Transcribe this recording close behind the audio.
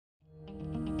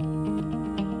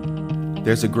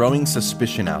There's a growing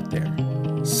suspicion out there,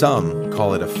 some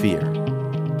call it a fear,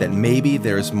 that maybe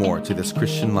there is more to this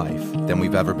Christian life than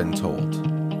we've ever been told.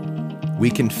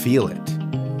 We can feel it.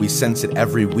 We sense it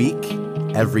every week,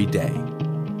 every day.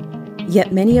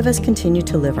 Yet many of us continue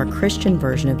to live our Christian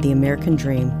version of the American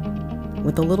dream,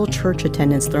 with a little church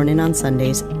attendance thrown in on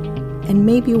Sundays, and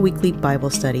maybe a weekly Bible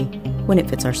study when it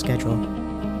fits our schedule.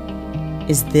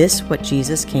 Is this what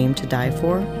Jesus came to die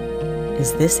for?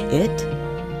 Is this it?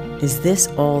 Is this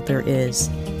all there is?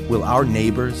 Will our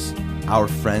neighbors, our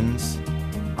friends,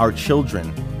 our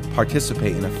children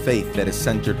participate in a faith that is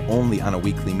centered only on a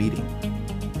weekly meeting?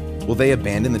 Will they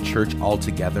abandon the church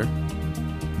altogether?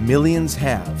 Millions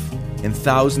have, and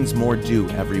thousands more do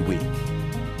every week.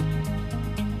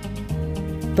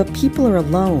 But people are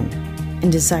alone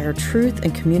and desire truth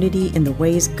and community in the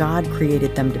ways God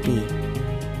created them to be.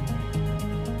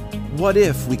 What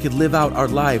if we could live out our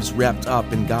lives wrapped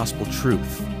up in gospel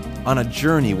truth, on a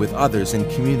journey with others in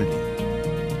community?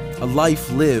 A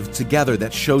life lived together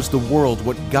that shows the world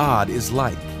what God is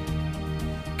like.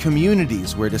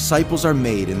 Communities where disciples are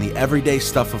made in the everyday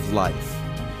stuff of life,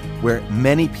 where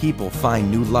many people find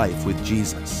new life with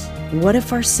Jesus. What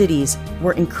if our cities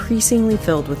were increasingly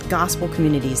filled with gospel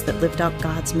communities that lived out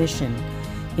God's mission,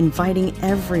 inviting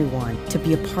everyone to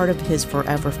be a part of His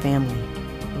forever family?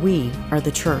 We are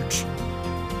the church.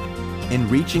 In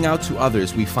reaching out to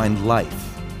others, we find life,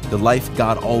 the life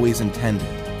God always intended,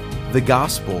 the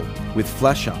gospel with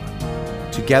flesh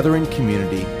on, together in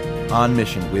community, on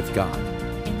mission with God.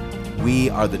 We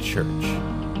are the church.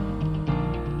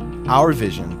 Our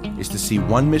vision is to see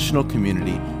one missional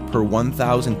community per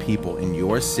 1,000 people in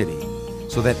your city,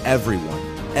 so that everyone,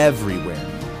 everywhere,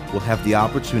 will have the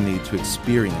opportunity to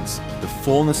experience the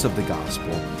fullness of the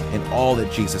gospel and all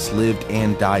that Jesus lived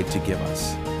and died to give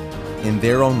us, in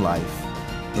their own life,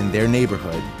 in their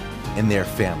neighborhood, in their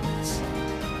families.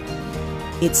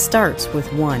 It starts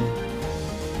with one.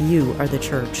 You are the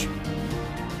church.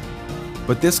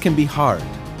 But this can be hard.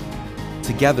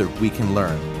 Together we can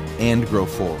learn and grow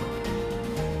forward.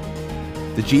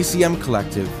 The GCM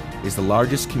Collective is the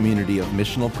largest community of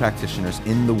missional practitioners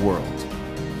in the world.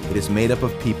 It is made up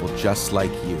of people just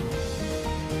like you.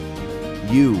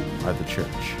 You are the church.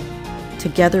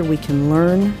 Together we can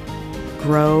learn,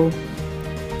 grow,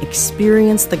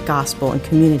 experience the gospel and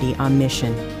community on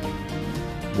mission.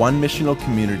 One missional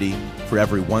community for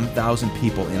every 1,000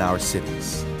 people in our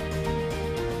cities.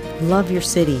 Love your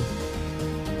city.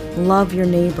 Love your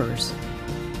neighbors.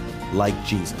 Like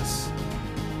Jesus.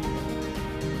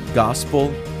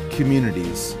 Gospel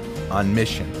communities on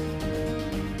mission.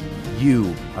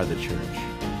 You are the church.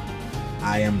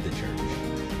 I am the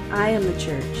church. I am the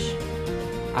church.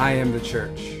 I am the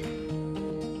church.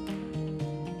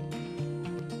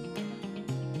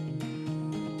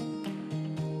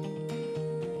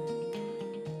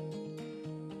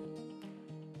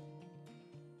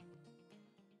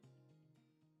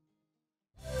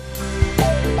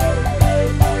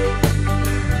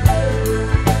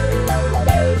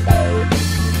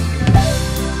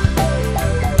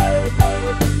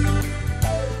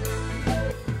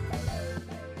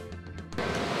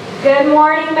 Good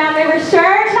morning, Mount Rivers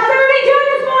Church. How's everybody doing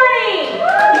this morning?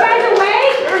 You guys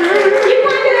awake? You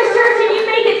come to this church and you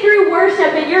make it through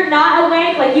worship and you're not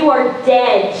awake, like you are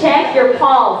dead. Check your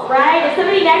pulse, right? If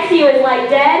somebody next to you is like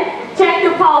dead, check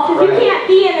your pulse, because you can't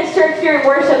be in this church during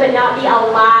worship and not be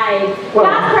alive. Well,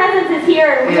 God's presence is here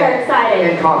and we are excited.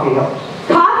 And coffee helps.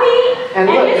 Coffee? And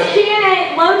look, Miss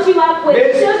Janet loads you up with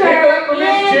Miss sugar Janet, in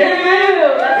Miss the Janet.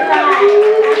 room. That's right.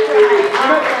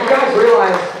 You guys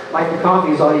realize, like, the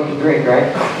coffee is all you can drink,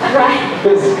 right? Right.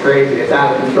 This is crazy. It's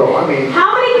out of control. I mean,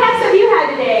 How many cups have you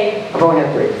had today? I've only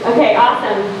had 3. Okay,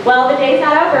 awesome. Well, the day's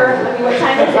not over. I mean, what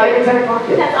time is It's not even it? 10 o'clock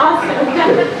yet. That's awesome.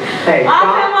 Hey,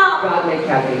 Awesome, well- God made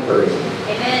caffeine for a reason.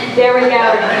 Amen. There we go.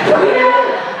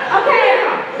 Okay.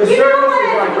 The You know service what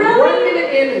is is like really, working it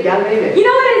in and gotta make it. you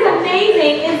know what is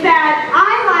amazing is that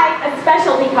I like a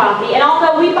specialty coffee, and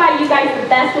although we buy you guys the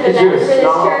best of the Is best you a for this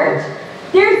snob? church,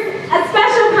 there's a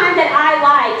special kind that I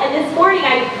like, and this morning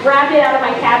I grabbed it out of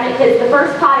my cabinet because the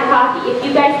first pot of coffee, if you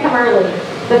guys come early,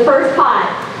 the first pot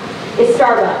is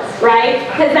Starbucks, right?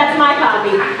 Because that's my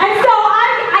coffee. And so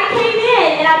I came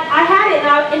in and I had it,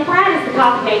 and Brad is the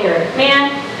coffee maker. Man,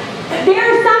 there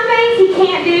are some things he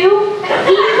can't do.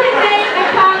 He can make a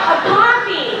cup of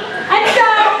coffee. And so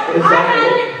I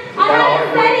had it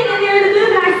sitting in there in the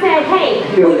booth, and I said, hey,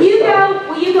 will you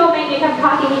go make me a cup of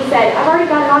coffee? And he said, I've already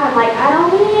got it on. I'm like, I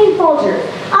don't need Folgers.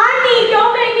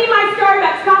 Go make me my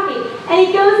Starbucks coffee. And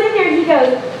he goes in there and he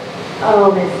goes,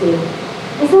 oh, Misty.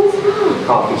 I said, what's wrong?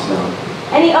 Coffee snow.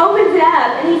 And he opens it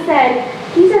up and he said,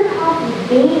 these are coffee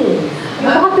beans.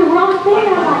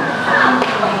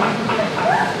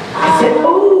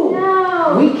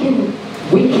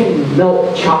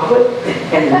 melt chocolate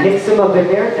and mix them up in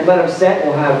there and let them set.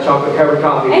 We'll have chocolate-covered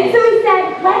coffee. And so he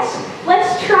said,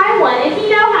 let's try one. And you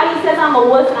know how he says I'm a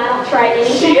wuss and I don't try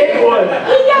anything? She ate one.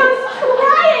 He goes,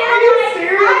 try it. And I'm like,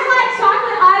 serious? I like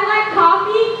chocolate, I like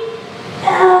coffee.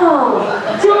 Oh,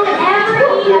 don't ever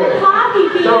eat a coffee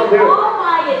bean all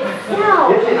by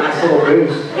itself. Gives you a nice little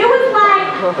boost. It was like,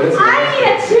 I need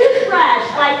a toothbrush.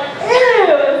 Like, ew,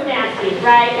 it was nasty,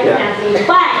 right? It was nasty.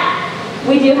 But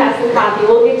we do have some coffee.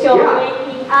 We'll get you all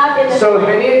waking up in the So if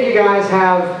any of you guys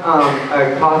have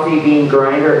a coffee bean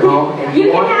grinder at home, and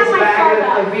you want have this my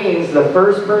bag of beans, the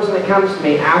first person that comes to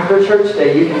me after church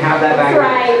day, you can have that bag. That's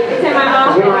right. It's in my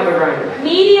office. We don't have a grinder.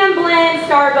 Medium blend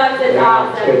Starbucks is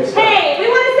awesome. Good stuff. Hey, we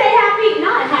want to say happy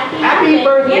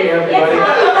Birthday, everybody. It's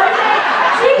happy birthday.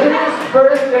 Whose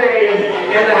birthday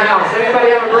in the house?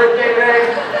 Anybody have a birthday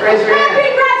today? Raise your hand. Happy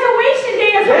graduation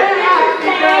day is what it is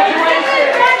today.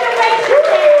 It's graduation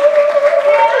day.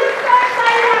 Hey, I'm so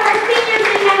excited to have our seniors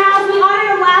in the house. We honored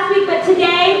them last week, but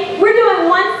today we're doing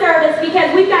one service because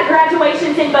we've got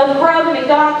graduations in both Grove and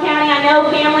McDonald County. I know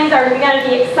families are going to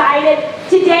be excited.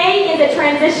 Today is a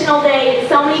transitional day in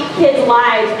so many kids'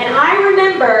 lives, and I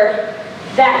remember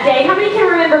that day. How many can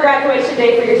remember graduation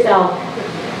day for yourself?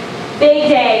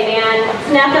 Big day, man. It's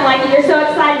nothing like it. You're so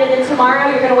excited, and then tomorrow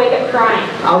you're going to wake up crying.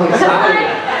 I was excited.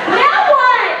 Like, now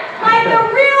what? Like the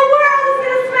real world is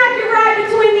going to smack you right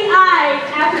between the eyes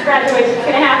after graduation is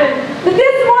going to happen. But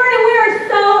this morning we are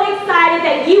so excited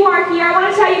that you are here. I want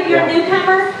to tell you, if you're a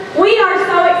newcomer, we are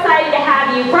so excited to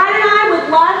have you. Brian and I would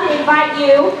love to invite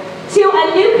you to a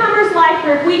newcomer's life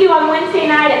group we do on Wednesday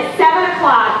night at 7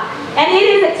 o'clock. And it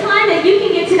is a time that you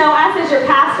can get to know us as your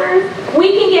pastors.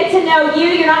 We can get to know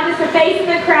you. You're not just a face in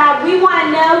the crowd. We want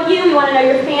to know you. We want to know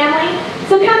your family.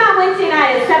 So come out Wednesday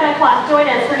night at 7 o'clock.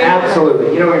 Join us for newcomers.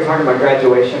 Absolutely. You know, when you're talking about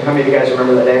graduation, how many of you guys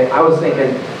remember that day? I was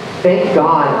thinking, thank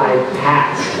God I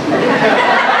passed.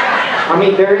 I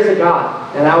mean, there is a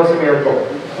God, and that was a miracle.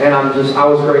 And I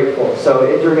was grateful. So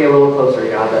it drew me a little closer to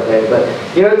God that day. But,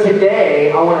 you know,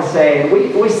 today, I want to say, and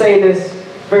we say this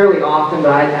fairly often,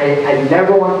 but I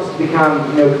never want this to become,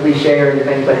 you know, cliche or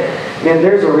anything, but, man,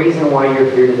 there's a reason why you're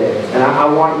here today. And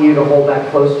I want you to hold that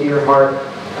close to your heart.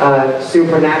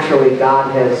 Supernaturally,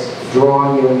 God has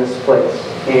drawn you in this place.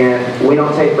 And we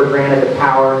don't take for granted the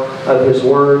power of His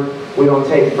Word. We don't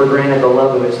take for granted the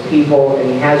love of His people. And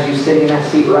He has you sitting in that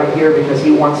seat right here because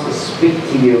He wants to speak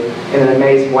to you in an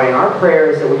amazing way. And our prayer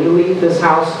is that when you leave this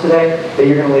house today, that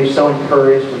you're going to leave so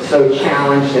encouraged and so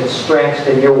challenged and stretched,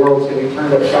 and your world's going to be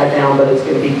turned upside down, but it's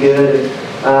going to be good.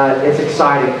 And it's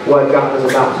exciting what God is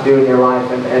about to do in your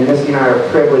life. And Misty and I are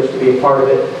privileged to be a part of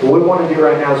it. What we want to do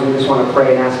right now is we just want to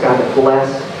pray and ask God to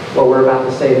bless what we're about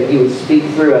to say, that He would speak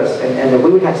through us, and that we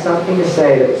would have something to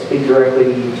say that would speak directly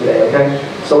to you today,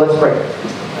 okay? So let's pray.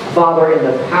 Father, in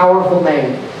the powerful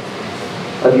name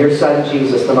of your Son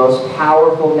Jesus, the most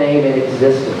powerful name in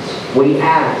existence, we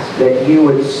ask that you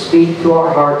would speak to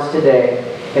our hearts today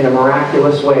in a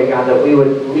miraculous way, God, that we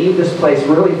would leave this place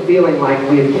really feeling like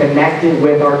we've connected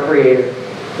with our Creator.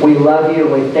 We love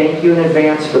you and we thank you in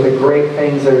advance for the great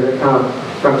things that are to come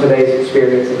from today's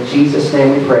experience. In Jesus'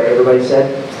 name we pray. Everybody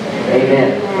said,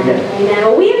 Amen. Amen. Amen.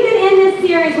 Well, we've been in this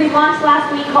series we launched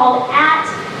last week called At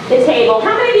the Table.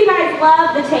 How many of you guys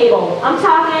love the table? I'm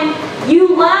talking,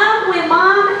 you love when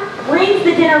Mom rings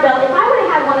the dinner bell. If I would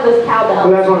have had one of those cowbells.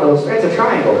 Who has one of those? It's a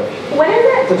triangle. What is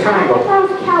it? It's a triangle. I thought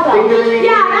it was a cowbell.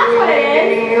 Yeah, that's what it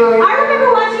is. I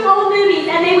remember watching old movies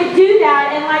and they would do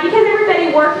that, and like because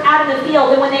everybody worked out in the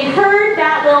field, and when they heard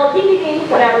that little ding ding ding,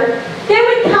 whatever, they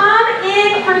would come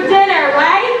in for dinner,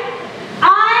 right?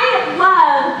 I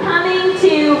love coming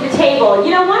to the table.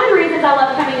 You know, one of the reasons I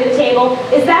love coming to the table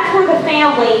is that's where the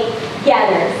family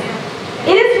gathers.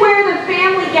 It is where the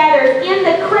family gathers in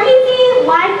the crazy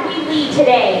life we lead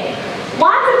today.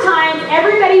 Lots of times,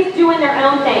 everybody's doing their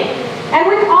own thing. And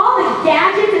with all the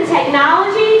gadgets and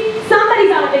technology,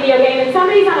 somebody's on a video game, and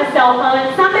somebody's on a cell phone,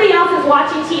 and somebody else is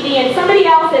watching TV, and somebody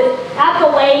else is at the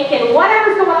lake, and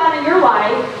whatever's going on in your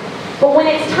life. But when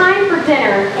it's time for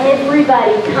dinner,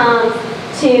 everybody comes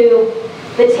to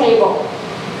the table.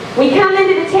 We come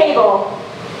into the table.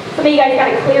 Some of you guys got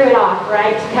to clear it off,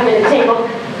 right, to come into the table.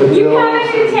 You come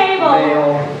into the table,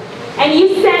 and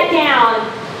you sit down,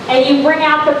 and you bring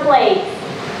out the plates,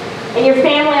 and your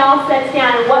family all sits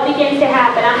down, and what begins to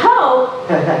happen? I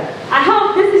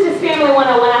hope this is just Family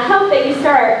 101. I hope that you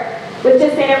start with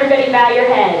just saying, everybody bow your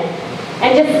head.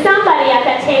 And just somebody at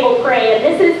that table pray. And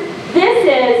this is,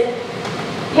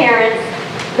 parents,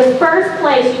 the first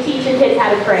place you teach your kids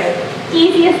how to pray.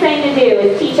 Easiest thing to do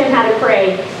is teach them how to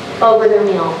pray over their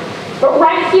meal. But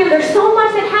right here, there's so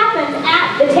much that happens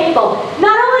at the table.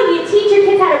 Not only do you teach your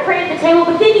kids how to pray at the table,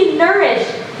 but then you nourish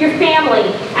your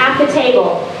family at the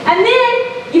table. And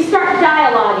then you start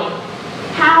dialoguing.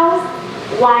 How's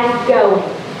life going?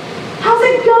 How's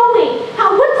it going?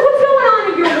 What's going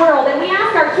on in your world? And we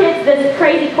ask our kids this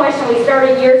crazy question we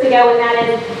started years ago, and that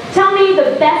is, tell me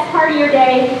the best part of your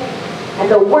day and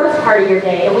the worst part of your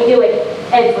day. And we do it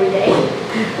every day.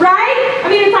 Right? I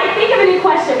mean, it's like, think of a new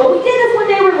question. But we did this when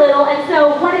they were little, and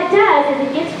so what it does is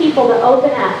it gets people to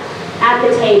open up at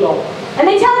the table. And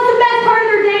they tell us the best part of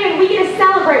their day, and we get to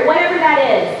celebrate whatever that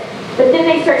is. But then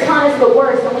they start telling us the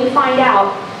worst, and we find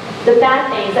out the bad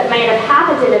things that may have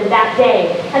happened to them that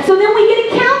day. And so then we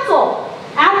get to counsel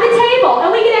at the table,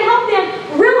 and we get to help them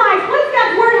realize, what does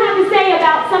God's Word have to say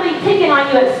about somebody picking on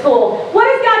you at school? What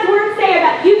does God's Word say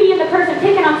about you being the person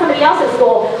picking on somebody else at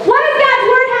school? What does God's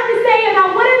Word have to say about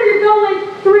whatever you're going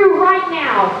through right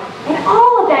now? And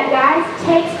all of that, guys,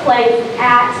 takes place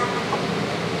at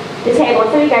the table. And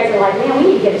some of you guys are like, man,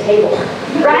 we need to get a table,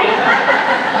 right?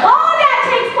 All of that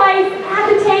takes place at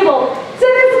the table. So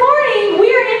this morning,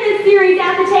 we are in this series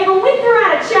at the table. We threw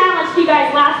out a challenge to you guys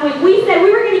last week. We said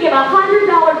we were going to give a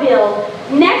 $100 bill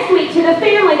next week to the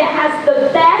family that has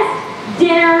the best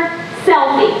dinner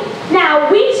selfie. Now,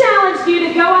 we challenged you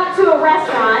to go out to a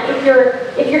restaurant if you're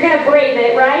going to brave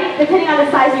it, right? Depending on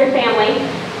the size of your family.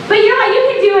 But you know what? You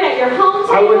can do it at your home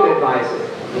table. I wouldn't advise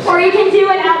it. Or you can do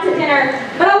it out to dinner.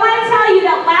 But I want to tell you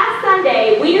that last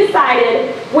Sunday, we decided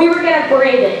we were going to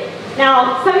brave it.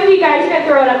 Now, some of you guys are going to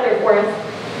throw it up there for us.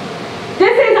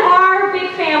 This is our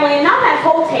big family, and not that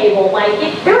whole table. Like,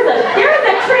 there was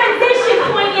a transition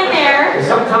point in there.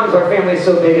 Sometimes our family's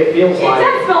so big it feels like it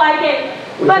does feel like it.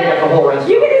 But the whole restaurant.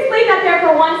 You can just leave that there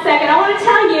for 1 second. I want to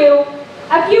tell you,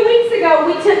 a few weeks ago,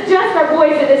 we took just our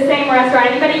boys to the same restaurant.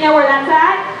 Anybody know where that's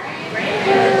at?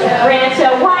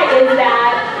 Rancho. Why is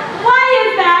that? Why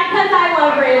is that? Because I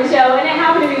love Rancho, and it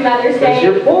happened to be Mother's Day.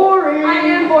 Because you're boring. I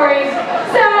am boring.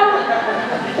 So,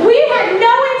 we had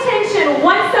no intention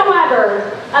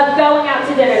whatsoever of going out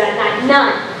to dinner that night.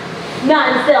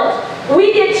 None, zilch.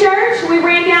 We did church, we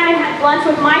ran down and had lunch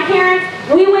with my parents,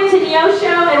 we went to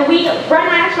Neosho, and Brett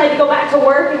and I actually had to go back to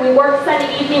work, and we worked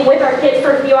Sunday evening with our kids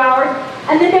for a few hours,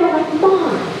 and then they were like,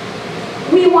 Mom,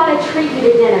 we want to treat you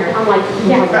to dinner. I'm like,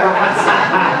 yeah,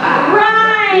 right.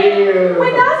 Right. Ew.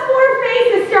 When those four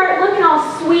faces start looking all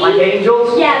sweet. Like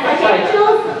angels? Yes, like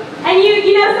angels. And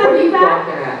you know What are you something about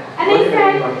talking at? and they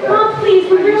said, Mom, please,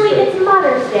 it's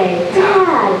Mother's Day.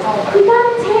 Dad, we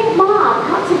gotta take Mom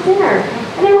out to dinner.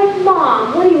 And they're like,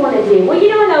 Mom, what do you want to do? Well, you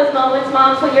know in those moments,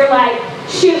 moms, when you're like,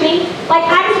 shoot me. Like,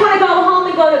 I just want to go home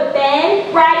and go to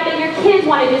bed, right? But your kids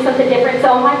want to do something different.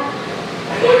 So I'm like,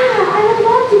 yeah, I would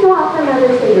love to go out for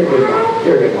Mother's Day. You're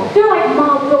a good mom. They're like,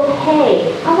 Mom, we'll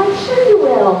pay. I'm like, sure you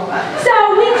will. So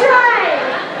we tried.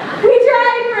 We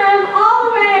tried from all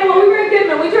the way, well, we were in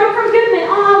Goodman. We drove from Goodman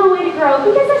all the way to Grove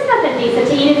because there's nothing decent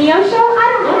to eat in Neosho. I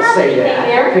don't have say anything that.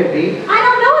 there. Could be. I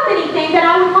don't know of anything that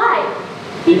I would like.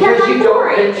 Because I'm you don't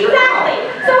boring. venture Exactly.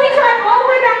 So we drive all the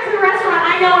way back to the restaurant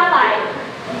I know I like.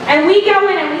 And we go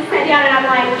in and we sit down and I'm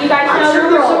like, you guys I'm know sure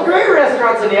the there's some rules. great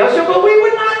restaurants in the ocean, but we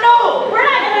would not know. We're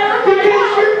not going to know.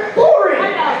 Because you're boring.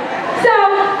 I know. So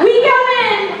we go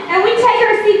in and we take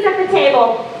our seats at the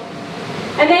table.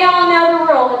 And they all know the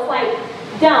rule. It's like,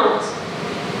 don't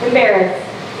embarrass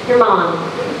your mom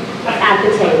at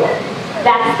the table.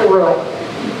 That's the rule.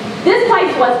 This place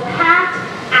was packed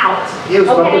out. It was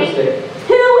okay? Mother's Day.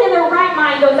 Who in their right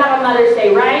mind goes out on Mother's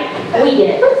Day, right? We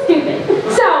did. Stupid.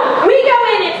 So we go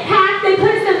in, it's packed. They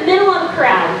put us in the middle of the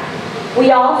crowd.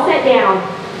 We all sat down.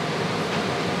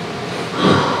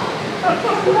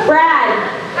 Brad,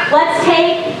 let's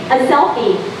take a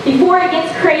selfie. Before it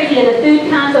gets crazy and the food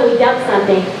comes and we dump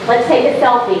something, let's take a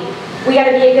selfie. We got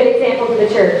to be a good example to the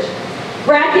church.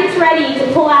 Brad gets ready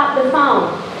to pull out the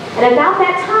phone. And about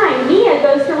that time, Mia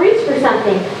goes to reach for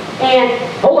something. And,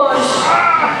 hold on.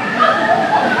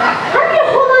 How do you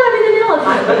hold on? I'm in the middle of it.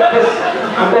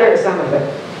 I'm better at sound effect.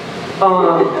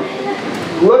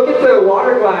 Look at the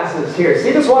water glasses here.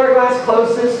 See this water glass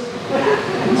closest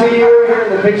to you over here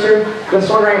in the picture? This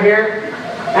one right here?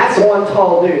 That's one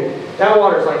tall dude. That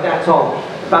water's like that tall.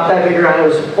 About that big around. It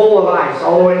was full of ice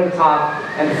all the way to the top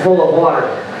and full of water.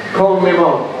 Cold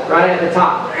limon right at the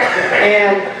top.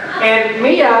 And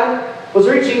Mia was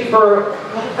reaching for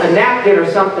a napkin or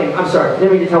something. I'm sorry,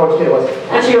 didn't mean to tell which kid it was.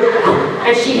 And she goes,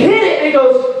 and she hit it, and it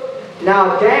goes.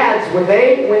 Now, dads, when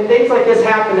things like this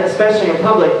happen, especially in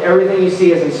public, everything you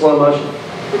see is in slow motion.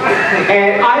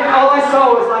 And all I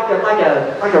saw was like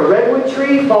a redwood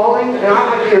tree falling, and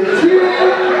I hear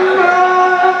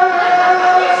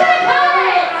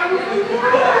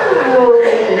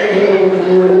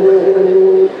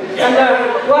and the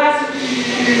glasses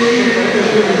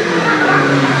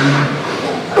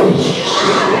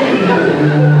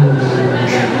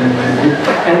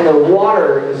the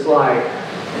water is like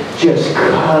just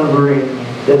covering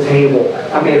the table.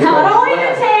 I mean, it's Not going only the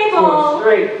left, table. going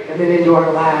straight, and then into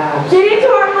our laps. Get into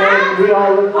our lap. And we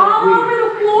all look like All we over the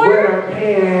floor. wear our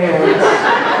pants.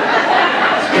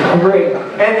 It's great.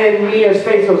 And then Mia's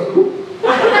face goes,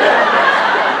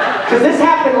 because this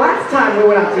happened last time we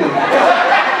went out to eat.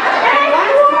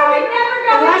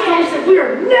 And last time we said, we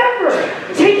are never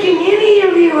taking any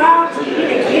of you out to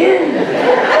eat again.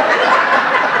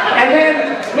 And then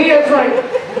Mia's like,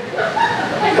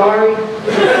 sorry.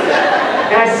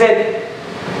 And I said,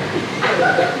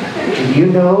 do you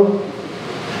know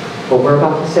what we're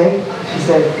about to say? She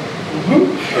said,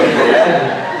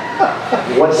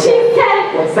 what's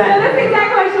that? What's that? No, that's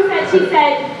exactly what she said. She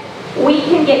said, we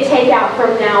can get takeout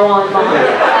from now on, Mom.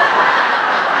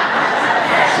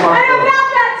 Smart And girl. about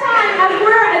that time,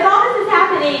 as all this is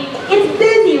happening, it's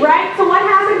busy, right? So what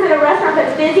happens in a restaurant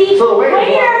that's busy? So the waiters walk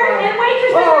Waiter by. and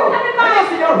waitresses are coming by. Ay,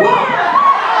 señor, wow.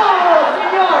 Oh,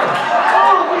 señor.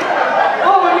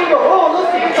 Oh, amigo. Oh, lo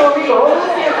siento, amigo. Oh, lo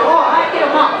siento. Oh, I get a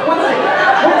mop. One second.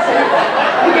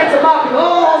 He gets a mop.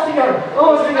 Oh, señor.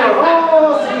 Oh, señor.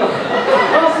 Oh, señor.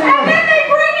 Oh, señor. And then they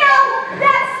bring out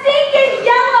that stinking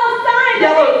yellow sign.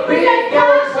 Yellow, that big says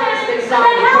yellow Caution, plastic sign.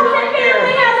 that Health Put it and right there.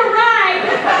 Family has arrived.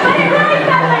 But it really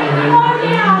said like, slow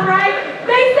down, right?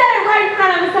 They said it right in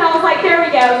front of us, and I was like, there we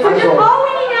go. So I just know. all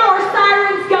we need now are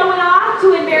sirens going off to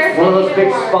embarrass One of me those even big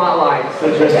more. spotlights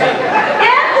that just...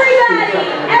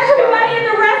 Everybody in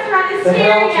the restaurant is The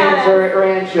staring at Heltons us. are at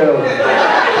Rancho.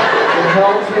 The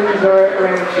Heltons are at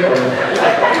Rancho.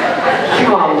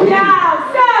 Golly. Yeah,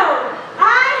 so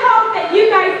I hope that you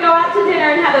guys go out to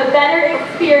dinner and have a better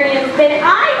experience than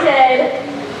I did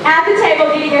at the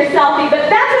table getting your selfie. But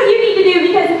that's what you need to do,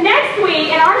 because next week,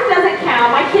 and ours doesn't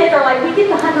count, my kids are like, we get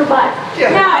the $100.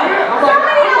 Yeah. No, I'm like,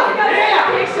 somebody else go yeah. take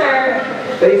a picture.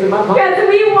 Stays in my pocket. Because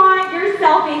we want your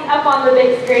selfies up on the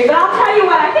big screen. But I'll tell you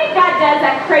what, I think God does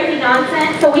that crazy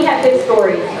nonsense so we have good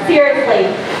stories. Seriously.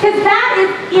 Because that is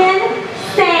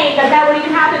insane that would even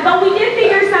happen. But we did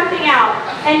figure something out.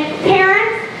 And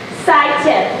parents, side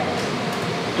tip.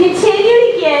 Continue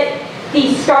to get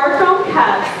these Styrofoam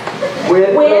cups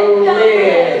With with the the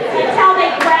lid. lids until they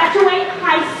graduate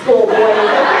high school, boys,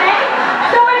 okay?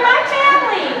 So in my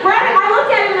family, Brett, I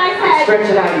looked at him and I said, Stretch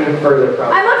it out even further,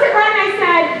 probably. I looked at Brett and I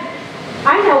said,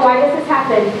 I know why this has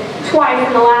happened twice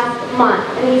in the last month.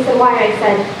 And he said, why? I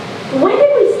said, when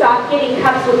did we stop getting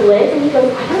cups with lids? And he goes,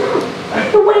 I don't know.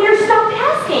 The waiter stopped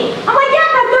asking. I'm like, yeah,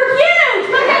 because they're huge.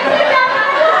 Look at you down in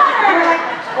the water. They're like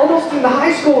almost in the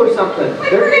high school or something.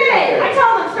 Like, forget it. I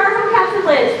told them, start from cups and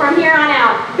lids from here on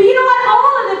out. But you know what?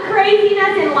 All of the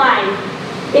craziness in life,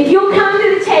 if you'll come to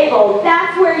the table,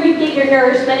 that's where you get your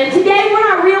nourishment. And today we're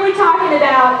not really talking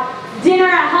about dinner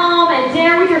at home and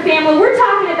dinner with your family. We're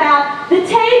talking about the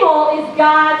table is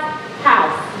God's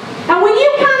house. And when you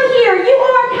come here, you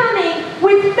are coming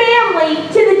with family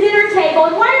to the dinner table.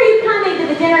 And why are you coming to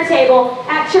the dinner table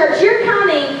at church? You're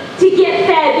coming to get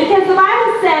fed, because the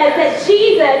Bible says that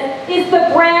Jesus is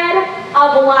the bread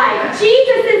of life.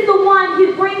 Jesus is the one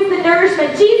who brings the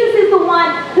nourishment. Jesus is the one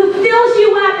who fills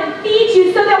you up and feeds you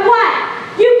so that what?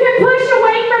 You can push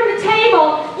away from the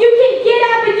table. You can get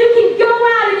up and you can go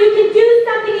out and you can do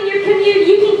something in your community.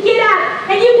 You can get up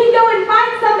and you can go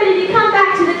invite somebody to come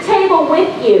back to the table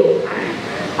with you.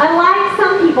 Unlike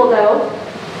some people, though,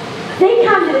 they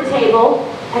come to the table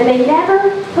and they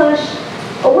never push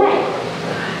away.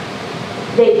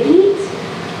 They eat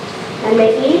and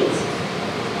they eat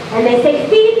and they say,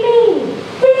 feed me,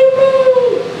 feed me.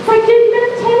 It's like, dude, you've been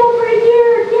at the table for a year.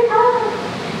 Get up.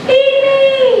 Feed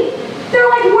me. They're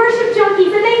like worship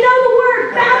junkies, and they know the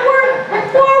word, backward and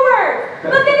forward.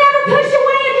 But they never push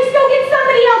away and just go get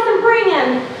somebody else and bring them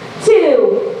to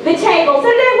the table. So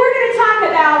today we're going to talk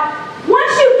about,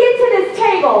 once you get to this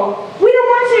table, we don't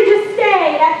want you to just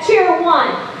stay at chair 1.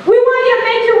 We want you to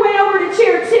make your way over to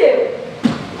chair 2.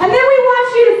 And then we want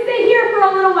you to sit here for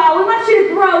a little while. We want you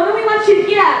to grow. Then we want you to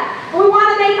get up. And we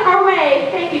want to make our way,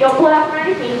 thank you, don't pull out from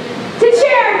anything, to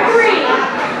chair 3.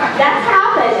 That's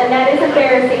happened, and that is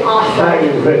embarrassing also.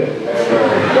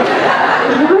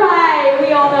 Right,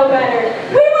 we all know better.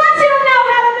 We want you to know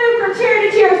how to move from chair to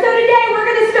chair. So today we're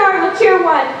going to start with chair 1.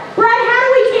 Brett, how do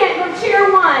we get from chair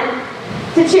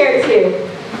 1 to chair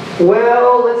 2?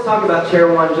 Well, let's talk about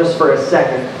chair 1 just for a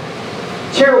second.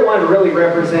 Chair 1 really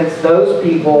represents those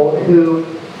people who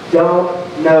don't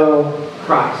know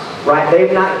Christ, right?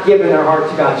 They've not given their heart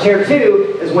to God. Chair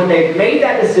 2 is when they've made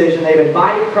that decision, they've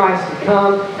invited Christ to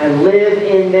come and live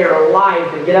in their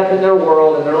life and get up in their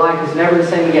world, and their life is never the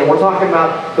same again. We're talking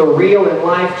about the real and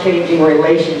life-changing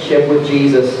relationship with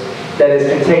Jesus that is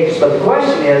contagious. But the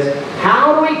question is,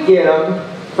 how do we get them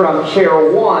from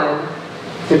chair 1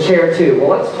 to chair 2. Well,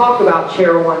 let's talk about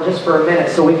chair 1 just for a minute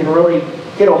so we can really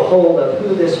get a hold of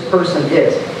who this person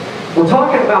is. We're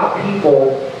talking about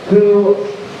people who,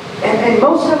 and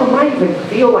most of them might even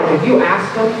feel like if you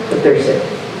ask them that they're saved,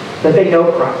 that they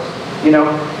know Christ. You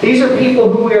know, these are people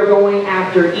who we are going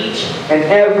after each and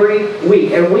every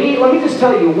week. And let me just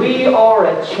tell you, we are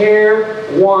a chair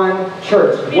 1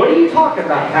 church. What are you talking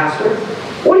about, Pastor?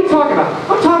 What are you talking about?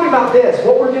 I'm talking about this.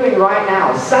 What we're doing right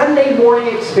now, Sunday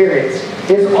morning experience,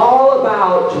 is all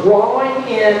about drawing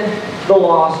in the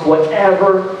lost,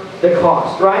 whatever the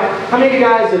cost, right? How many of you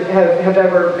guys have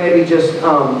ever maybe just, we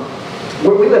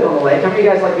live on the lake. How many of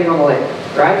you guys like being on the lake,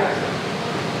 right?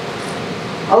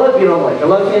 I love being on the lake. I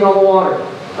love being on the water.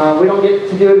 We don't get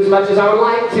to do it as much as I would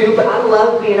like to, but I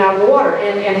love being out of the water.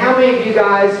 And how many of you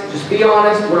guys, just be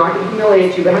honest, we're not going to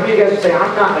humiliate you, but how many of you guys would say,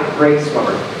 I'm not a great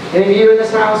swimmer? Any of you in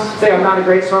this house say, I'm not a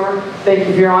great swimmer? Thank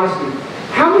you for your honesty.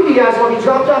 How many of you guys want to be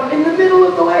dropped off in the middle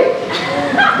of the lake?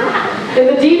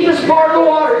 In the deepest part of the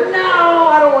water? No,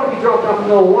 I don't want to be dropped off in the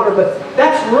middle of the water, but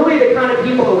that's really the kind of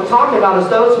people that we're talking about, is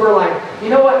those who are like, you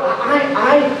know what,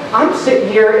 I'm sitting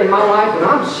here in my life and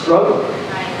I'm struggling.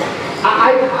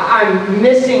 I'm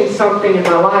missing something in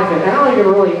my life and I don't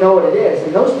even really know what it is.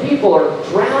 And those people are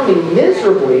drowning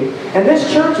miserably. And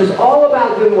this church is all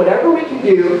about doing whatever we can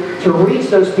do to reach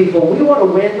those people. We want to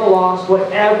win the lost,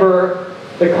 whatever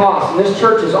the cost. And this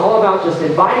church is all about just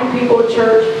inviting people to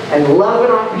church and loving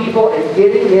on people and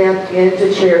getting them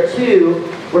into chair 2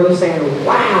 where they're saying,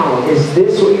 wow, is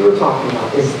this what you were talking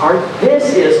about?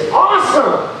 This is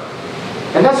awesome!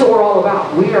 And that's what we're all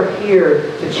about. We are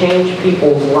here to change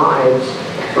people's lives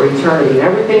for eternity. And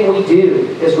everything we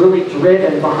do is really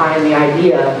driven behind the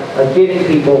idea of getting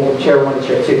people from chair 1 to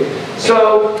chair 2.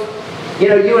 So, you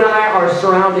know, you and I are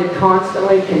surrounded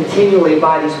constantly, continually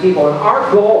by these people. And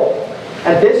our goal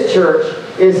at this church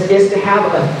is to have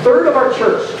a third of our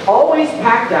church always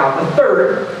packed out, a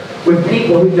third with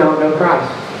people who don't know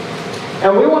Christ.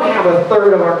 And we want to have a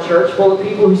third of our church full of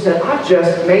people who said, I've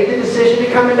just made the decision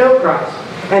to come and know Christ.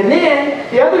 And then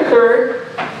the other third,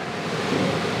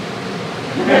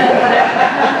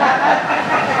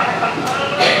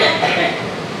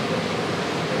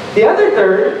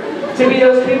 to be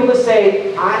those people that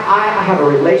say, I have a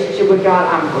relationship with God,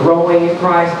 I'm growing in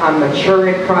Christ, I'm mature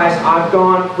in Christ, I've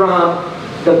gone from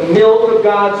the milk of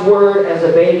God's Word as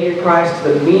a baby in Christ to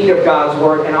the meat of God's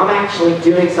Word, and I'm actually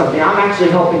doing something. I'm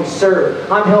actually helping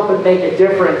serve. I'm helping make a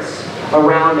difference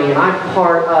around me, and I'm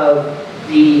part of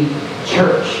the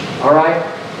church, all right?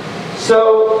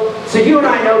 So you and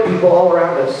I know people all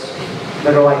around us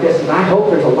that are like this, and I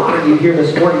hope there's a lot of you here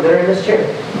this morning that are in this chair.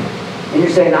 And you're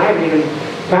saying,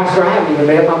 Pastor, I haven't even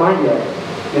made up my mind yet,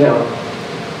 you know,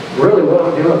 really what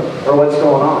I'm doing or what's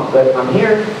going on. But I'm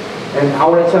here, and I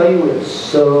want to tell you, we're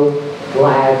so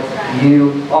glad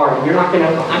you are. And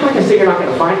I'm not going to say you're not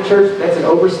going to find church. That's an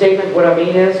overstatement. What I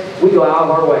mean is, we go out of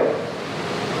our way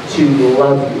to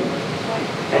love you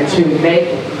and to make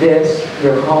this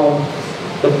your home.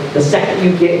 The second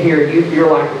you get here,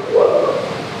 you're like, whoa,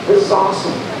 this is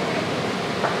awesome.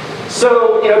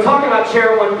 So, you know, talking about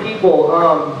chair 1 people,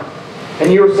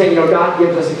 and you were saying, you know, God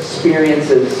gives us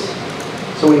experiences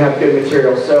so we have good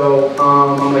material. So,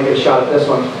 I'm going to get a shot at this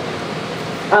one.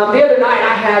 The other night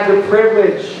I had the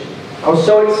privilege, I was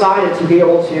so excited to be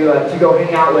able to go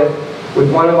hang out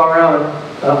with one of our own,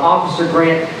 Officer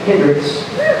Grant Hendricks,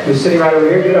 who's sitting right over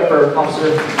here. Give it up for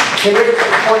Officer Hendricks.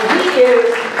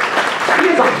 He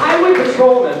is a highway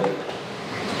patrolman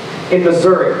in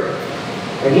Missouri.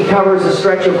 And he covers a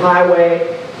stretch of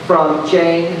highway from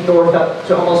Jane north up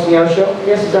to almost Neosho.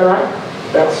 Yes, is that right?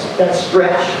 That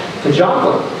stretch to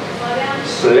Joplin.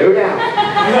 Slow down.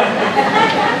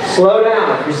 Slow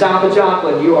down. If you're south of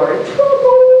Joplin, you are in trouble.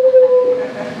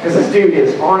 Because this dude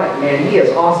is on it, man. He is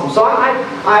awesome. So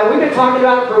we've been talking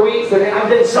about it for weeks, and I've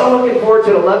been so looking forward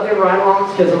to it. I love doing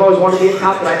ride-alongs because I've always wanted to be a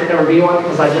cop, but I could never be one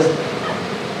because I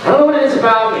don't know what it is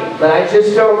about me, but I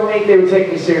just don't think they would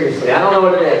take me seriously. I don't know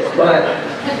what it is, but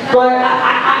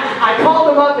I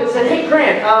called him up and said, hey,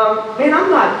 Grant, man,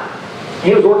 I'm not.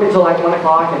 He was working until like 1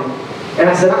 o'clock, and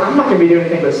I said, I'm not going to be doing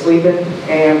anything but sleeping,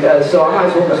 and so I might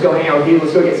as well just go hang out with you.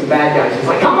 Let's go get some bad guys. He's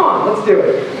like, come on, let's do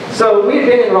it. So we had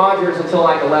been in Rogers until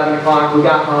like 11 o'clock. We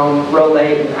got home real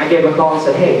late, and I gave him a call and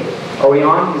said, hey, are we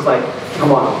on? He's like,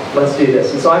 come on, let's do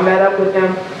this. And so I met up with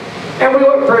him, and we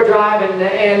went for a drive, and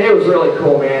it was really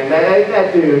cool, man.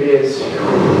 That dude his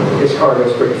car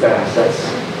goes pretty fast.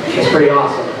 That's pretty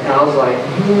awesome. And I was like,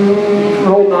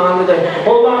 hold on to the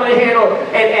handle.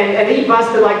 And he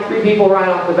busted like 3 people right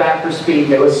off the bat for speed.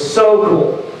 And it was so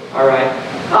cool. All right.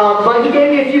 But he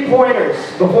gave me a few pointers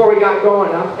before we got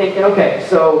going. I'm thinking, okay,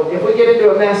 so if we get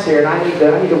into a mess here and I need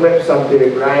to whip some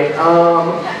dude, right? Are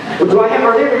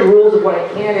there any rules of what I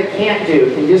can and can't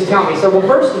do? Can you just tell me? So, well,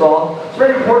 first of all, it's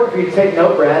very important for you to take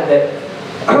note, Brad, that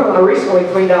I recently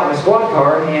cleaned out my squad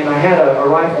car and I had a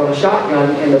rifle and a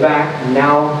shotgun in the back, and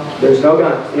now there's no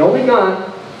guns. The only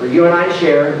gun for you and I to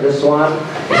share, this one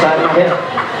beside my hip.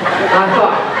 I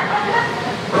thought,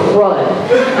 crud.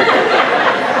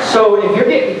 So if you're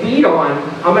getting beat on,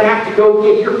 I'm going to have to go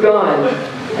get your gun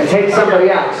and take somebody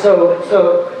out. So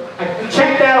I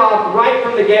checked that off right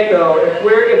from the get-go. If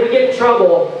we get in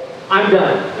trouble, I'm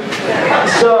done.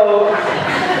 So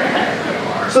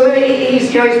then he's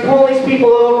pulling these people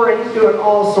over and he's doing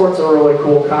all sorts of really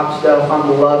cool cop stuff. I'm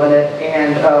loving it.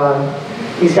 And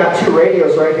he's got two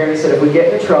radios right here. And he said, if we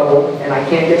get into trouble and I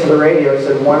can't get to the radio, he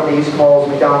said, one of these calls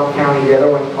McDonald County, the other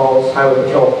one calls Highway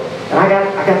Patrol. And I got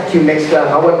the two mixed up.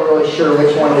 I wasn't really sure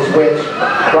which one was which.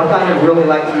 But I thought I'd really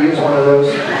like to use one of those.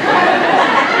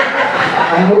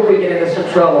 I hope we get into some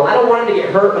trouble. I don't want him to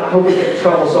get hurt, but I hope we get in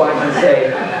trouble so I can say,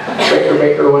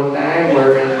 Baker, one time,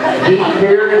 we're in heat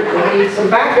here, we need some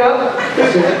backup.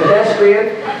 This is a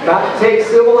pedestrian about to take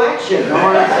civil action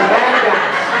on some bad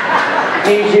guys.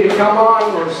 Need you to come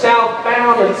on, we're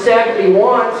southbound at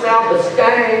 71, south of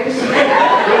Stangs. Need you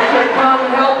to come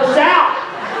and help us out.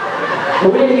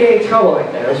 But we didn't get any trouble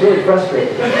like that. It was really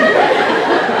frustrating.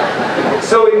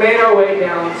 So we made our way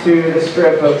down to the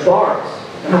strip of bars.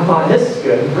 And I thought, this is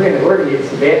good. We're going to get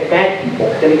some bad people.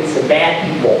 We're going to get some bad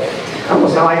people. I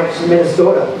almost sound like I'm from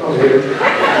Minnesota. That was weird.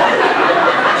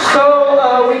 So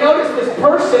we noticed this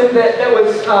person that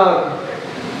was,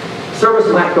 service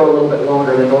might go a little bit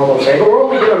longer than normal today, but we're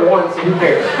only doing one, so who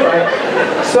cares, right?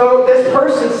 So this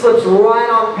person slips right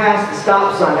on past the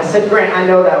stop sign. I said, Grant, I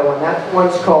know that one. That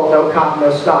one's called No Cop, No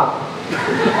Stop.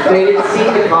 They didn't see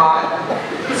the cop.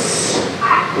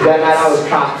 That night I was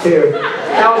cop too.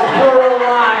 That was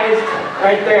pluralized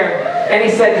right there. And he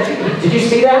said, did you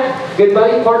see that? Good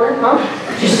buddy, partner, huh?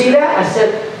 Did you see that? I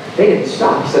said, they didn't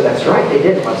stop. He said, that's right, they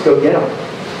didn't. Let's go get them.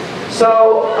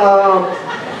 So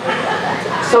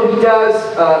he does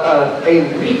a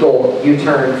legal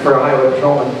U-turn for a highway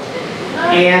patrolman.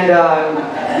 And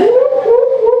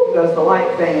does the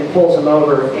light thing and pulls him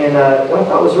over. And what I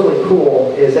thought was really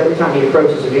cool is every time he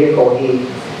approaches a vehicle, he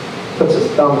puts his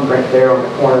thumbprint there on the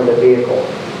corner of the vehicle.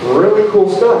 Really cool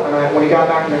stuff. And when he got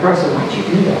back in the car, I said, why'd you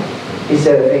do that? He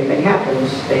said, if anything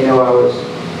happens, they know I was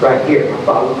right here. I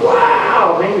thought,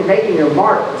 wow, man, you're making your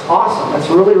mark. That's awesome. That's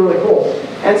really, really cool.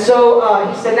 And so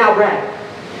he said, now, Brad,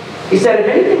 he said, if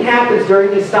anything happens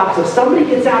during these stops, if somebody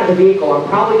gets out of the vehicle, I'm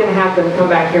probably going to have them come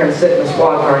back here and sit in the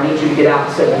squad car. I need you to get out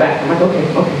and sit in the back. I'm like, okay,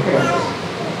 I got this.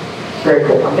 Very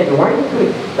cool. I'm thinking, why are you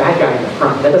putting that guy in the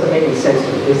front? That doesn't make any sense to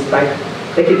me. It's like,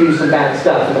 they could do some bad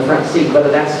stuff in the front seat, whether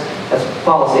that's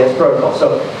policy, that's protocol.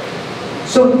 So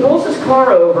he pulls his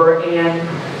car over, and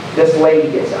this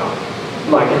lady gets out.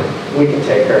 I'm like, we can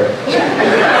take her.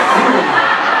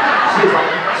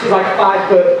 she's like 5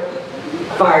 foot,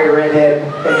 fiery redhead.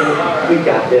 We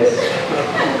got this.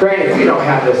 Granted, if you don't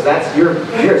have this, you're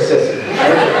a sissy.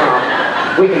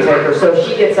 We can take her. So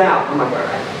she gets out. I'm like, all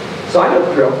right. So I know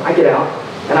the drill. I get out,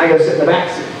 and I go sit in the back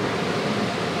seat.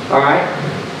 All right.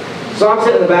 So I'm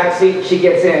sitting in the back seat, she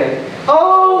gets in.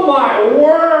 Oh my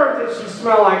word, did she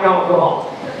smell like alcohol.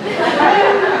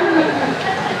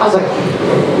 I was like,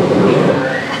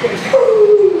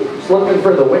 just looking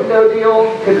for the window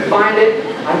deal, couldn't find it.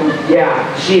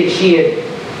 Yeah, she had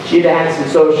had some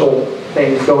social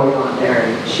things going on there,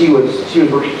 and she was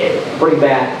pretty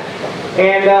bad.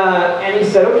 And he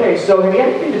said, okay, so have you had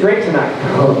anything to drink tonight?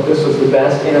 Oh, this was the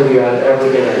best interview I've ever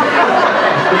been in.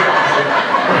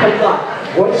 I thought,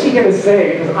 what's she gonna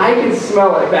say? Because I can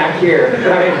smell it back here,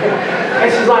 right?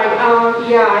 And she's like,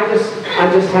 yeah, I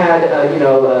just had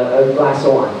a glass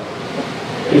of wine.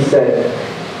 He said,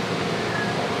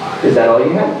 is that all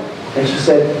you had? And she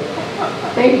said,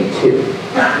 maybe 2.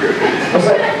 I was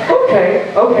like,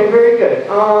 okay, very good.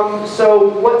 So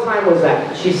what time was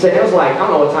that? She said, it was like, I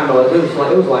don't know what time it was. It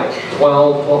was like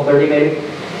 12:30 maybe.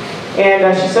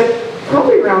 And she said,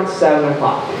 probably around 7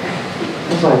 o'clock. I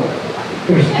was like,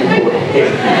 there's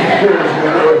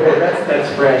no way. That's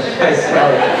fresh. I smell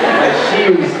it. Like she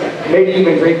was maybe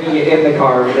even drinking it in the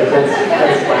car.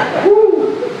 That's like, woo.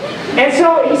 And so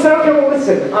he said, okay, well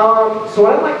listen, so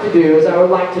what I'd like to do is I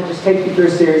would like to just take you through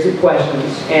a series of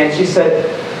questions. And she said,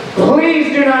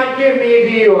 please do not give me a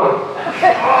DUI.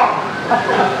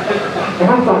 And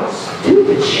I thought,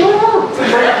 stupid, shut up.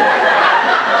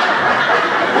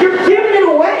 You're giving it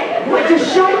away. Like,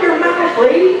 just shut your mouth,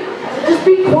 lady. Just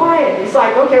be quiet. He's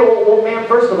like, okay, well, ma'am,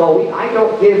 first of all, I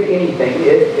don't give anything.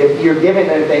 If you're giving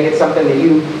anything, it's something that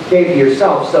you gave to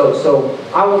yourself. So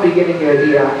I won't be giving you a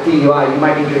DUI. You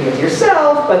might be giving it to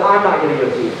yourself, but I'm not going to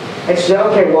give it to you. And she said,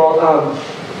 okay, well,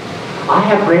 I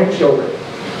have grandchildren.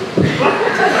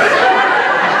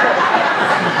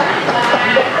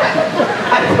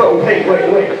 I go, wait.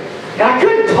 And I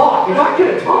couldn't talk. If I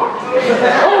could have talked.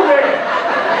 Oh, man.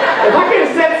 If I could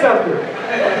have said something.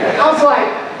 I was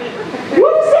like,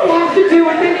 what does that have to do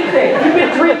with anything? You've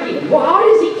been drinking. Well, how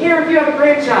does he care if you have a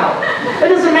grandchild? It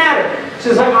doesn't matter.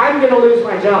 She's like, I'm going to lose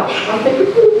my job. I'm thinking,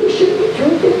 you shouldn't be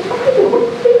drinking. What are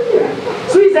you thinking?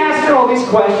 So he's asking all these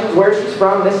questions, where she's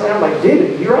from, this and that. I'm like,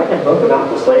 dude, you writing a book about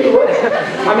this lady? What?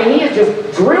 I mean, he is just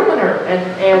drilling her, and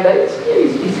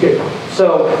he's good.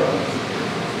 So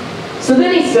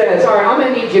then he says, all right, I'm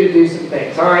going to need you to do some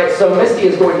things. All right, so Misty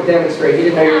is going to demonstrate. He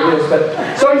didn't know you were doing this, but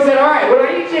so he said, all right, what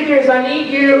I need you to do is I need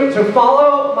you to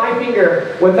follow my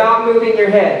finger without moving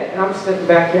your head. And I'm sitting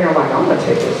back here, and I'm like, I'm going to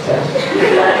take this test.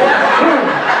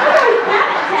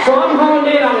 So I'm honed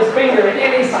in on his finger,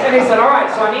 and he said, all right,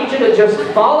 so I need you to just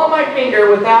follow my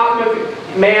finger without moving,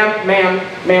 ma'am,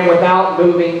 without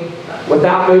moving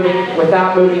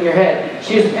your head.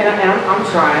 And I'm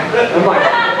trying.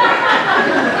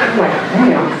 I'm like,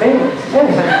 man, I'm failing this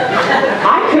test.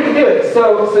 I couldn't do it. So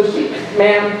she,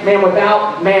 ma'am,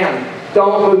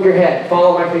 don't move your head.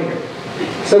 Follow my finger.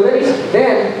 So then it's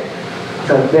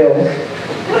like this.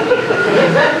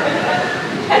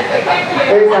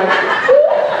 And he's like,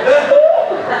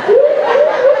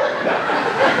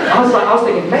 I was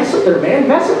thinking, mess with her, man.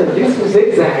 Mess with her. Do some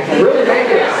zigzags and really make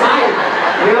it exciting.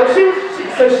 You know,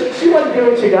 she wasn't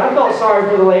doing too good. I felt sorry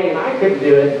for the lady, and I couldn't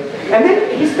do it. And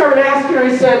then he started asking her,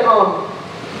 he said,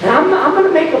 and I'm going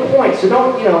to make a point, so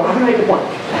don't, I'm going to make a point.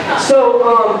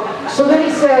 So then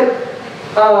he said,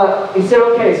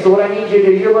 okay, so what I need you to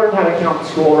do, you learned how to count in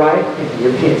school, right?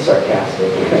 You're being sarcastic.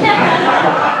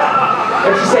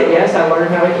 And she said, yes, I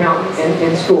learned how to count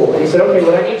in school. And he said, okay,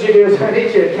 what I need you to do is I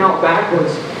need you to count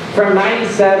backwards from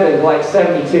 97 to like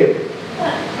 72.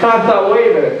 And I thought,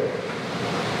 wait a minute.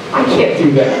 I can't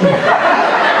do that.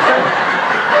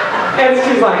 And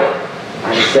she's like,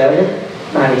 97,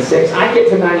 96. I get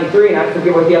to 93 and I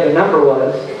forget what the other number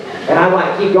was. And I'd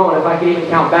like keep going if I could even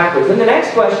count backwards. And the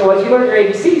next question was, you learned your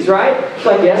ABCs, right? She's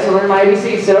like, yes, I learned my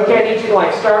ABCs. She said, okay, I need you to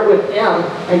like start with M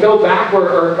and go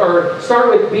backward, or start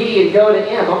with B and go to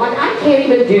M. I'm like, I can't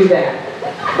even do that.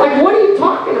 Like, what are you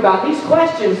talking about? These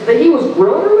questions that he was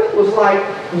grilling her with was like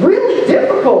really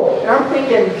difficult. And I'm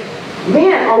thinking,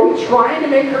 man, are we trying to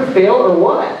make her fail or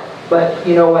what? But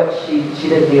you know what? She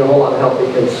didn't need a whole lot of help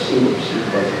because she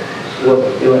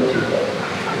wasn't doing too good.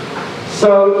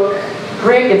 So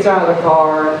Grant gets out of the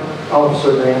car,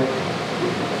 Officer Grant.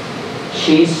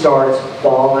 She starts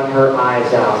bawling her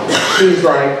eyes out. She's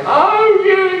like, I'm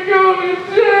gonna go to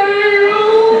jail!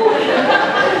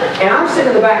 And I'm sitting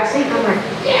in the back seat, and I'm like,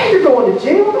 yeah, you're going to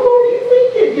jail? What are you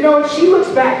thinking? You know, and she looks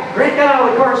back. Grant got out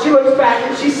of the car, she looks back,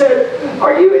 and she said,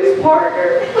 are you his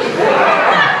partner?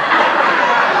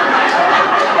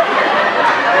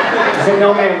 I said,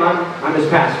 no, ma'am, I'm his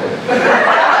pastor.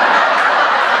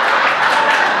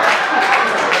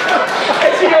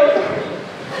 And she goes,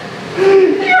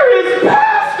 you're his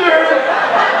pastor!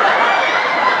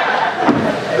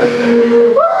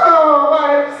 Oh,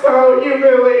 I'm so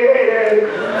humiliated.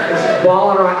 And she's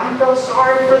bawling around. I felt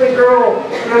sorry for the girl.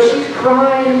 You know, she's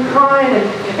crying and crying.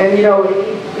 And you know,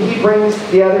 he brings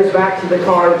the others back to the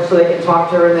car so they can talk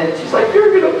to her. And then she's like,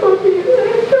 you're going to put me in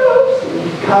handcuffs. And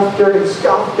he cuffed her and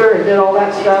stuffed her and did all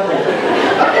that stuff.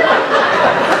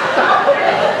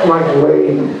 I'm like,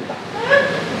 wait.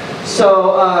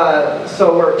 So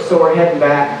we're heading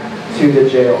back to the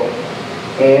jail.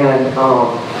 And,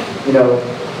 you know,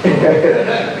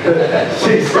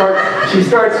 she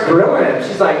starts grilling him.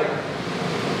 She's like,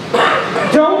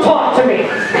 don't talk to me.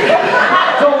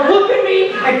 Don't look at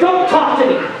me and don't talk to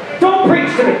me. Don't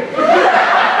preach to me.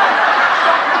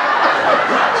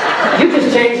 You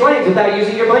just changed lanes without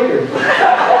using your blinker.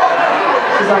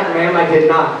 She's like, ma'am, I did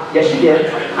not. Yes, you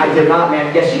did. I did not,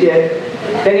 ma'am. Yes, you did.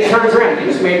 Then he turns around. You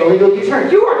just made a legal U-turn.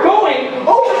 You are going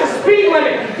over the speed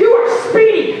limit. You are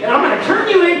speeding. And I'm going to turn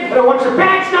you in, and I want your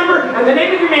badge number and the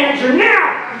name of your manager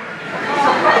now.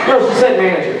 No, she said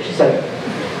manager. She said,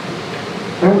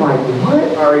 I'm like,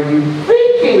 what are you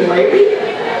thinking, lady?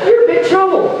 You're in big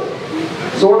trouble.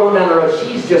 So we're going down the road.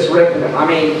 She's just ripping him. I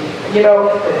mean, you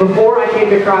know, before I came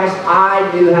to Christ, I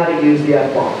knew how to use the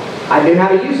F-bomb. I knew how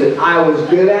to use it. I was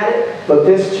good at it, but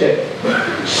this chick,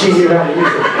 she knew how to use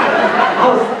it.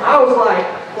 I was like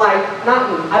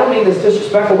I don't mean this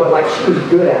disrespectful, but like she was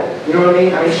good at it. You know what I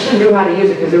mean? I mean, she knew how to use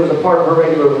it because it was a part of her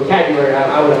regular vocabulary,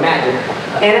 I would imagine.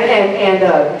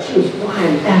 And she was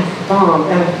flying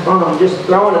F-bomb, just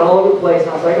throwing it all over the place.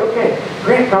 And I was like, okay,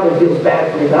 Grant probably feels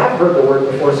bad for me, but I've heard the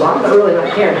word before, so I'm really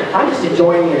not caring. I'm just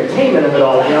enjoying the entertainment of it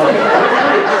all, you know? It's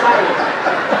pretty exciting.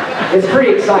 It's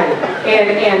pretty exciting.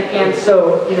 And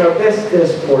so, you know,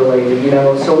 this poor lady, you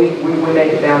know, so we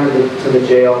make it down to the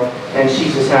jail, and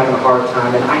she's just having a hard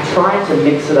time. And I try to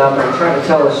mix it up, and I try to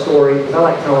tell a story, because I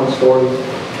like telling stories.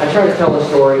 I try to tell a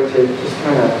story to just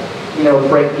kind of, you know,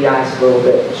 break the ice a little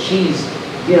bit. She's,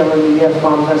 you know, when the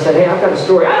F-bombs, I said, hey, I've got a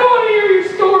story. I don't want to hear your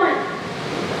story.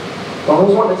 Well, I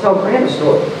was wanting to tell Grant a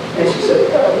story. And she said,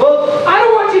 well, I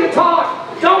don't want you to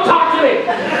talk. Don't talk to me.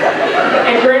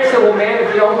 And Grant said, well, man,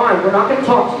 if you don't mind, we're not going to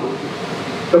talk to you.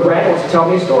 But Brad wants to tell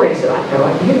me a story. He said, I'd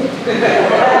like to hear it.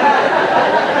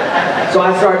 So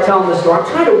I started telling the story. I'm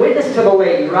trying to witness to the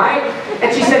lady, right?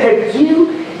 And she said, have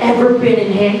you ever been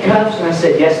in handcuffs? And I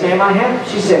said, yes, ma'am, I have.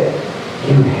 She said,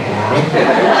 you have?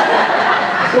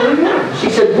 I said, yeah. She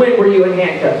said, when were you in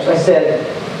handcuffs? I said,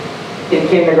 in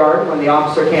kindergarten, when the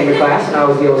officer came to class and I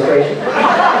was the illustration.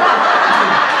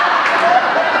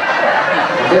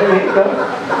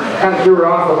 Kind of threw her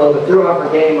off a little bit, threw off her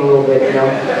game a little bit, you know.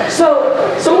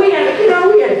 So we had, you know,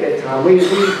 we had a good time. We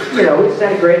you know, we just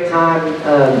had a great time.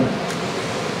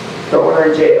 Throwing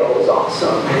her in jail was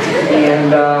awesome,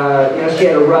 and you know, she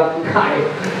had a rough night.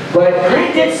 But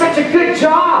Grant did such a good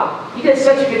job. He did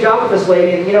such a good job with this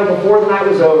lady, and you know, before the night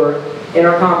was over, in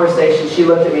our conversation, she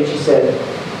looked at me and she said,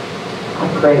 "I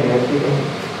pray every day.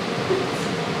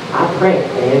 I pray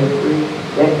every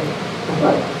day." I'm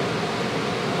like,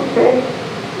 okay,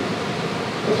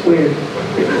 that's weird.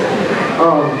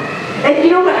 And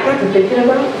you know what I got to thinking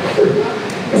about?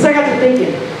 Is I got to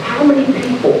thinking, how many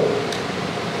people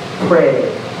pray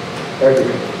every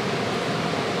day?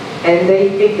 And they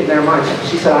think in their mind,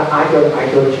 she said, I go to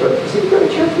church. I said, you go to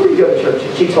church? Where do you go to church?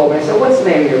 And she told me, I said, what's the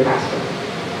name of your pastor?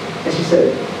 And she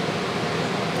said,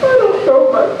 I don't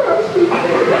know my pastor's name.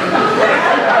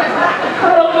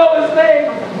 I don't know his name.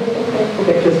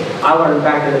 Okay, because I learned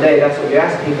back in the day, that's what you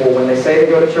ask people when they say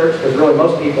they go to church, because really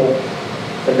most people,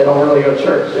 they don't really go to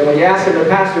church. And when you ask them their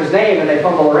pastor's name and they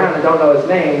fumble around and don't know his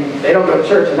name, they don't go to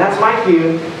church. And that's my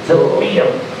cue to lead them.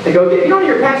 To go get, you know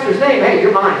your pastor's name, hey,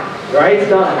 you're mine. Right? It's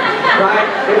done. Right?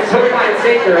 It's hook, line, and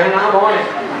sinker, and I'm on it.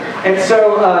 And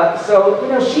so, you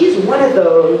know, she's one of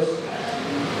those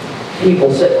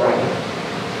people sitting right here.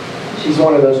 She's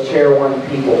one of those chair one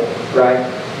people, right?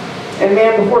 And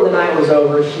man, before the night was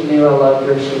over, she knew I loved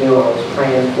her. She knew I was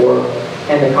praying for her.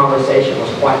 And the conversation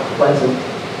was quite pleasant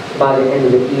by the end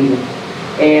of the evening.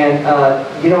 And,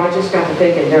 you know, I just got to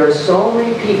thinking, there are so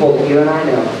many people that you and I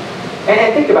know.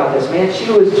 And think about this, man. She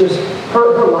was just,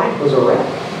 her life was a wreck.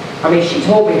 I mean, she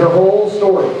told me her whole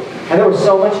story. And there was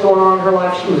so much going on in her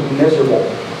life, she was miserable.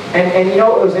 And you know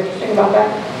what was interesting about that?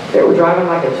 They were driving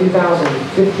like a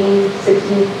 2015,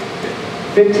 16,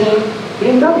 15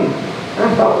 BMW. And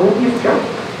I thought, what do you drive?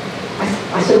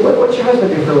 I said, what's your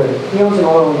husband do for a living? He owns an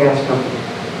oil and gas company.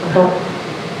 I thought,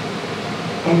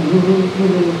 and you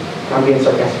mean, I'm being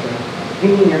sarcastic now. You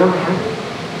mean you're not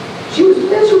happy? She was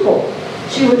miserable.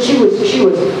 She was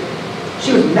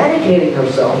medicating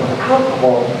herself with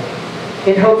alcohol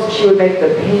in hopes that she would make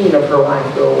the pain of her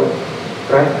life go away.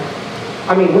 Right?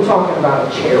 I mean, we're talking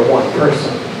about a chair one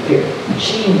person here.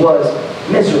 She was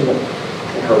miserable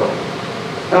in her life.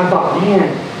 And I thought,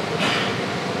 man,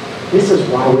 this is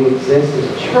why we exist as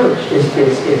a church, is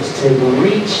to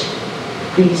reach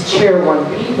these chair one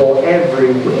people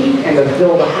every week and to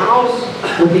fill the house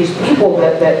with these people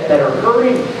that are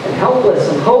hurting and helpless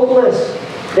and hopeless.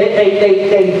 They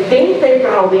think they've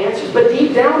got all the answers, but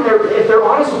deep down, if they're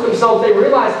honest with themselves, they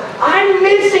realize, I'm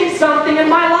missing something in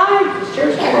my life. This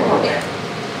chair's falling apart.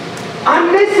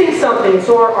 I'm missing something. And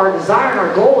so our desire and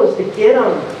our goal is to get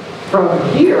them from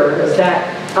here as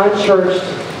that unchurched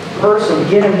person,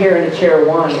 get them here into chair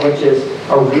one, which is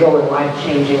a real and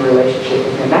life-changing relationship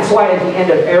with Him. That's why at the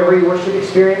end of every worship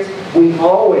experience, we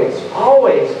always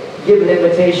give an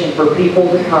invitation for people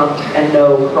to come and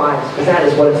know Christ, because that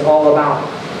is what it's all about.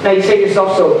 Now you say to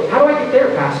yourself, so how do I get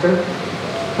there, Pastor?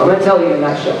 I'm going to tell you in a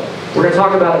nutshell. We're going to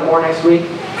talk about it more next week.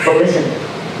 But listen,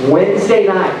 Wednesday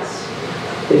nights,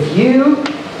 if you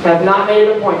have not made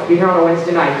it a point to be here on a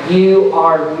Wednesday night, you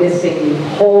are missing the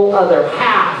whole other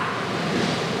half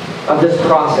of this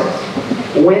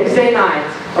process. Wednesday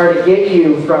nights are to get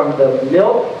you from the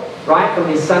milk, right, from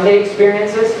these Sunday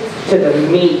experiences, to the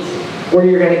meat where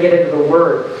you're going to get into the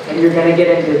Word, and you're going to get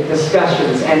into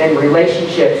discussions and in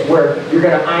relationships where you're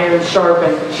going to iron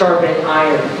sharpen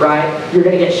iron, right? You're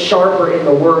going to get sharper in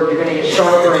the Word. You're going to get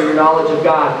sharper in your knowledge of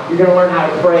God. You're going to learn how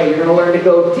to pray. You're going to learn to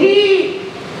go deep.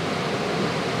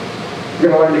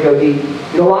 You're going to learn to go deep.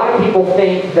 You know, a lot of people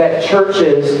think that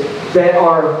churches that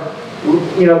are,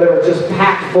 that are just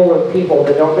packed full of people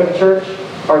that don't go to church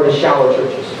are the shallow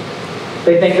churches.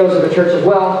 They think those are the churches.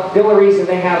 Well, the only reason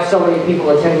they have so many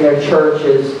people attending their church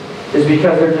is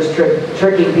because they're just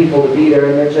tricking people to be there,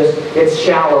 and it's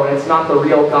shallow and it's not the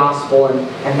real gospel,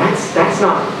 and that's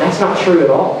not true at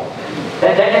all.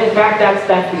 In fact,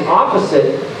 that's the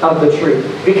opposite of the truth.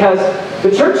 Because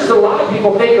the churches, a lot of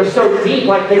people think are so deep,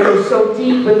 like they go so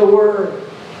deep in the Word.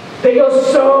 They go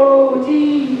so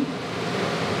deep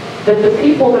that the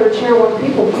people that are chair one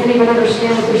people can't even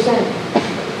understand what they're saying.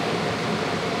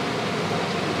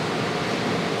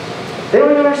 They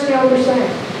don't even understand what they're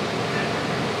saying.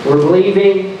 We're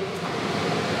believing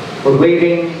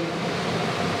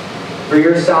for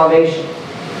your salvation,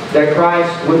 that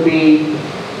Christ would be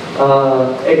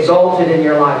exalted in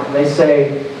your life. And they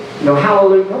say,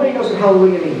 hallelujah. Nobody knows what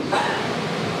hallelujah means.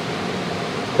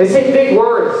 They say big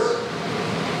words.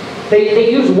 They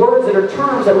use words that are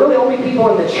terms that really only people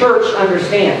in the church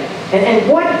understand. And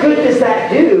what good does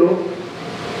that do?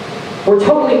 We're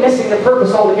totally missing the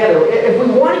purpose altogether. If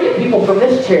we want to get people from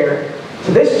this chair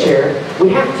to this chair, we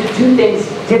have to do things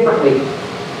differently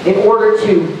in order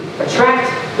to attract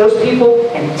those people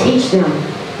and teach them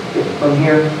from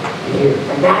here to here.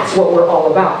 And that's what we're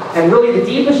all about. And really the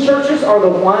deepest churches are the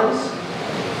ones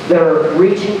that are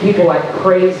reaching people like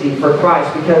crazy for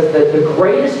Christ, because the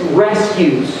greatest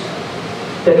rescues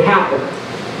that happen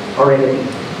are in the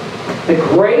deep. The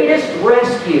greatest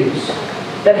rescues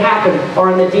that happen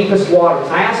are in the deepest waters.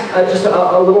 I asked just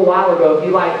a little while ago if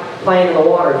you like playing in the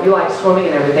water, if you like swimming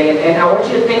and everything, and I want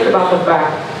you to think about the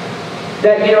fact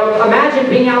that, imagine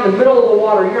being out in the middle of the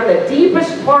water, you're in the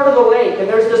deepest part of the lake, and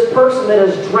there's this person that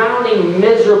is drowning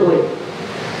miserably.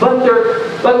 But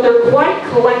they're quite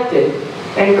collected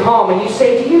and calm, and you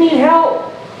say, "Do you need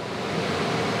help?"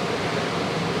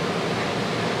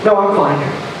 "No, I'm fine."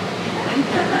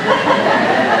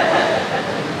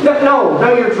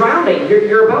 No, you're drowning.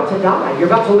 You're about to die. You're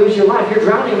about to lose your life. You're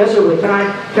drowning miserably. Can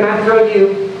I throw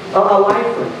you a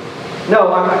life ring?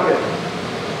 "No, I'm not good."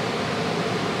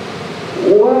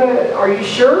 "What? Are you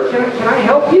sure? Can I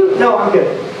help you?" "No, I'm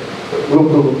good."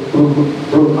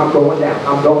 I'm going down.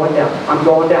 I'm going down. I'm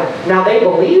going down. Now they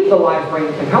believe the life ring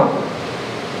can help them,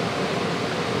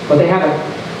 but they haven't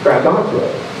grabbed onto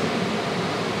it.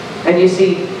 And you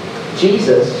see,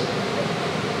 Jesus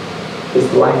is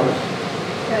the life ring.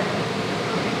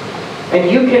 And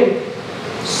you can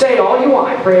say all you want,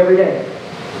 "I pray every day.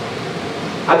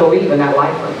 I believe in that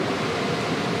life ring.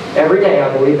 Every day I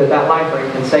believe that life ring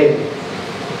can save me."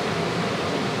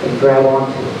 And grab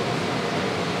onto it.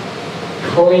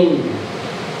 Cling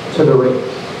to the ring.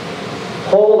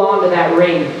 Hold on to that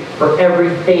ring for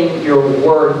everything you're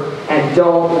worth, and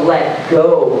don't let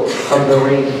go of the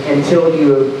ring until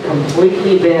you've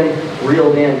completely been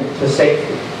reeled in to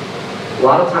safety. A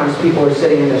lot of times people are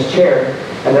sitting in this chair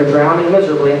and they're drowning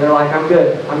miserably, and they're like, "I'm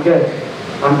good, I'm good,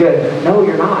 I'm good." No,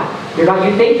 you're not. You're not.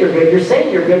 You think you're good. You're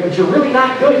saying you're good, but you're really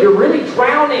not good. You're really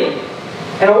drowning.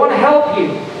 And I want to help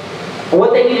you. And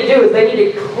what they need to do is they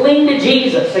need to cling to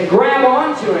Jesus and grab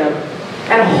onto Him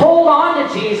and hold on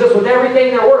to Jesus with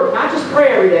everything they're worth. Not just pray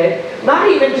every day. Not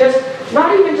even just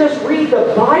read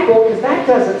the Bible, because that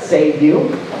doesn't save you.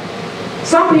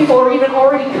 Some people are even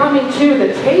already coming to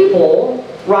the table,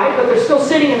 right? But they're still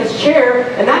sitting in this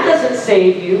chair, and that doesn't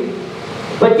save you.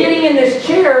 But getting in this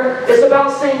chair is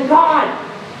about saying, "God,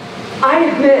 I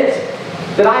admit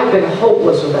that I've been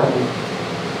hopeless without you.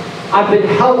 I've been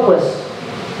helpless."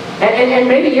 And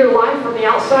maybe your life from the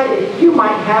outside, you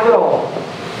might have it all.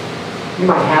 You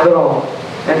might have it all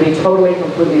and be totally,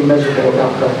 completely miserable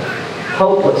without Christ.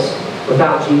 Hopeless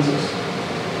without Jesus.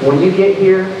 When you get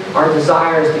here, our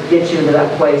desire is to get you into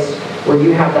that place where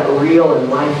you have that real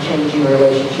and life-changing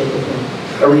relationship with Him.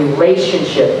 A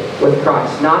relationship with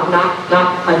Christ. Not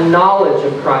a knowledge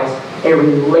of Christ. A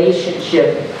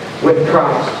relationship with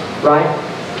Christ. Right?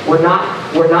 We're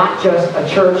not just a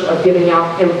church of giving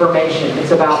out information.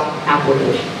 It's about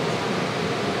application.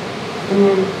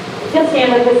 You'll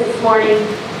stand with us this morning.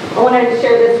 I wanted to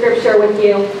share this scripture with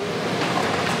you.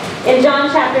 In John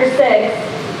chapter 6,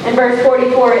 in verse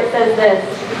 44, it says this.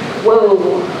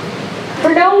 Whoa.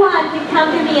 "For no one can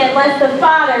come to me unless the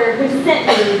Father who sent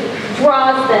me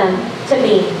draws them to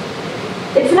me."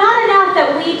 It's not enough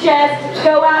that we just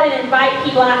go out and invite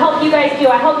people, and I hope you guys do.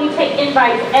 I hope you take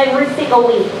invites every single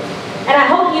week. And I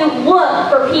hope you look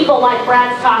for people like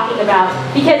Brad's talking about,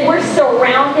 because we're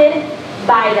surrounded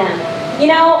by them. You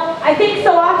know, I think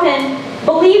so often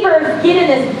believers get in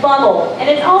this bubble, and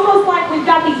it's almost like we've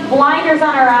got these blinders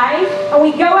on our eyes, and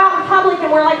we go out in public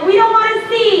and we're like, we don't want to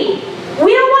see.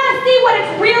 We don't want to see what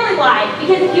it's really like,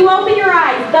 because if you open your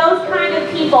eyes, those kind of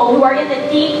people who are in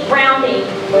the deep grounding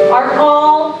are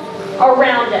all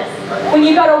around us. When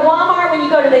you go to Walmart, when you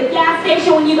go to the gas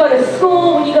station, when you go to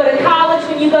school, when you go to college,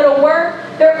 when you go to work,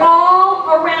 they're all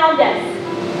around us.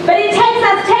 But it takes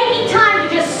us taking time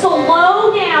to just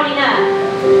slow down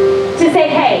enough to say,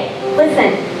 hey,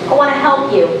 listen, I want to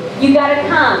help you. You got to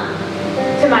come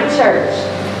to my church.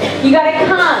 You got to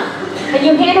come. And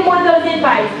you hand them one of those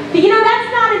invites. But you know, that's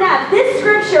not enough. This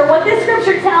scripture, what this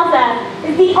scripture tells us,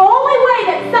 is the only way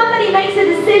that somebody makes a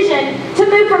decision to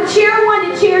move from chair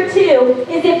 1 to chair 2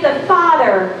 is if the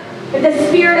Father, if the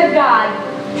Spirit of God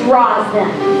draws them.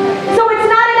 So it's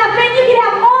not enough. Man, you can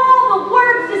have all the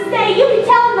words to say. You can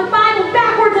tell them the Bible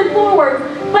backwards and forwards.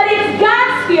 But it's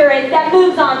God's Spirit that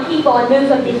moves on people and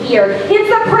moves them to hear. It's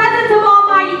the presence of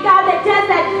Almighty God that does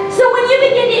that. So when you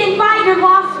begin to invite your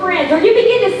lost friends, or you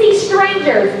begin to see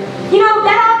strangers, you know,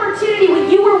 that opportunity when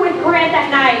you were with Grant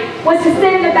that night was to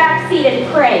sit in the back seat and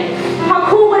pray. How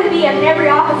cool would it be if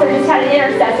every officer just had an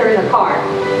intercessor in the car?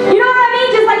 You know what I mean?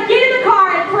 Just like get in the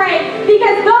car and pray,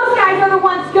 because those guys are the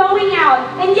ones going out.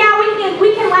 And yeah,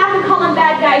 we can laugh and call them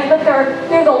bad guys, but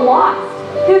they're the lost.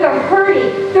 They're the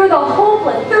hurting. They're the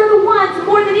hopeless. They're the ones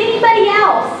more than anybody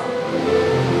else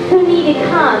who need to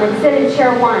come and sit in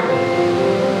chair 1.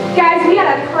 Guys, we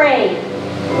gotta pray.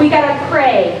 We gotta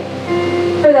pray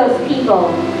for those people.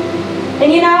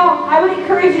 And you know, I would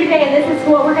encourage you today, and this is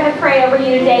what we're gonna pray over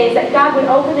you today, is that God would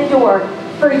open the door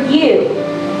for you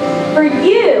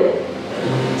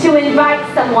to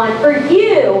invite someone, for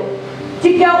you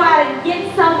to go out and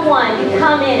get someone to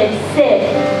come in and sit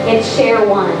in chair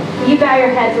 1. Will you bow your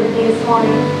heads with me this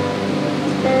morning?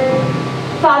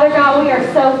 Father God, we are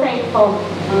so thankful.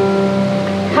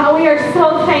 God, we are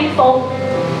so thankful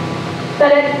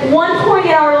that at one point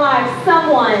in our lives,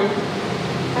 someone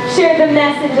shared the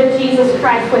message of Jesus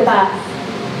Christ with us.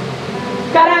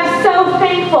 God, I'm so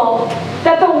thankful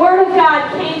that the Word of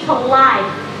God came to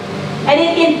life and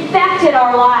it infected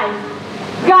our lives.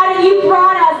 God, and you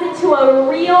brought us into a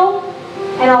real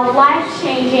and a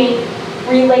life-changing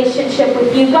relationship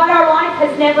with you. God, our life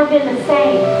has never been the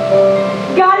same.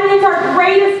 God, it is our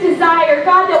greatest desire,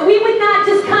 God, that we would not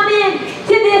just come in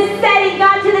to this setting,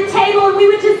 God, to the table, and we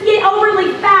would just get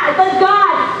overly fat, but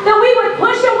God, that we would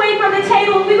push away from the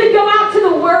table and we would go out to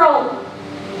the world,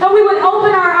 and we would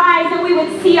open our eyes and we would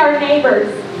see our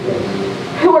neighbors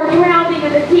who are drowning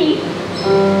in the deep.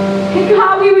 And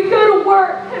God, we would go to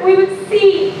work and we would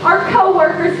see our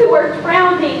co-workers who are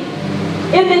drowning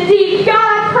in the deep. God,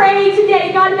 I pray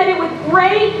today, God, that it would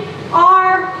break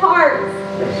our hearts.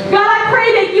 God, I pray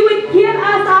that you would give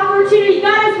us opportunity.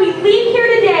 God, as we leave here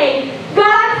today, God,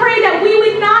 I pray that we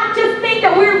would not just think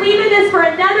that we're leaving this for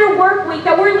another work week,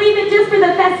 that we're leaving just for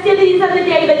the festivities of the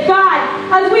day, but God,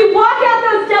 as we walk out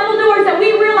those double doors, that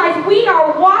we realize we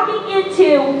are walking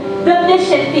into the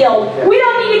mission field. We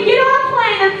don't need to get on a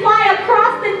plane and fly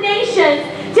across the nations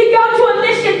to go to a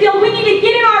mission field. We need to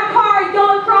get in our car and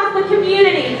go across the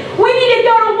community. We need to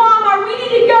go to Walmart. We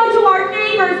need to go to our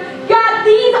neighbors. God,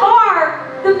 these are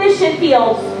the mission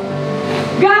fields.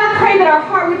 God, I pray that our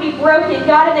heart would be broken,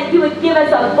 God, and that you would give us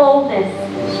a boldness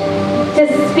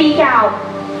to speak out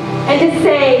and to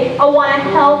say, I want to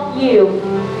help you.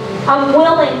 I'm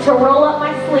willing to roll up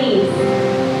my sleeves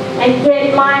and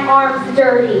get my arms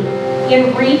dirty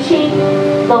in reaching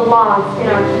the lost in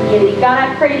our community. God,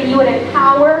 I pray that you would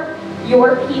empower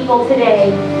your people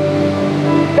today.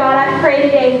 God, I pray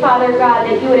today, Father God,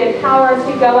 that you would empower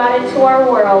us to go out into our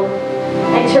world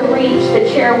and to reach the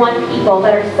chair 1 people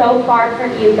that are so far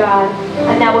from you, God,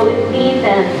 and that would lead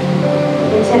them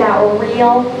into that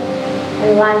real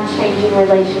and life-changing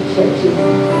relationship,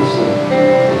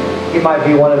 Jesus. You might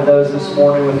be one of those this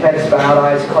morning with heads bowed,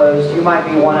 eyes closed. You might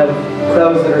be one of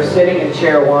those that are sitting in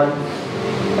chair 1,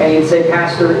 and you'd say,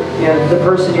 Pastor, you know, the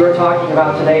person you were talking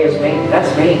about today is me.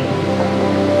 That's me.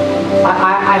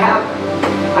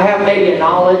 I have maybe a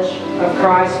knowledge of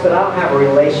Christ, but I don't have a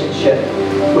relationship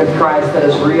with Christ that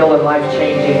is real and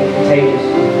life-changing and contagious.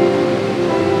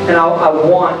 And I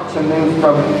want to move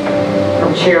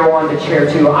from chair 1 to chair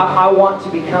 2. I want to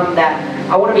become that.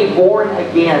 I want to be born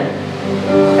again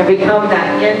and become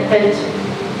that infant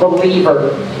believer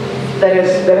that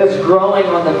is growing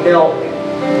on the milk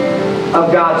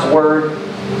of God's Word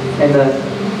and the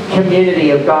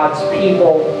community of God's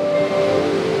people,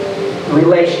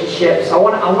 relationships. I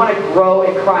want to grow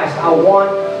in Christ. I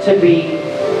want to be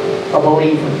a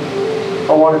believer.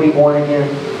 I want to be born again.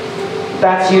 If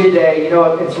that's you today, you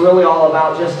know, it's really all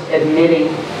about just admitting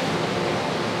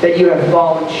that you have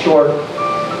fallen short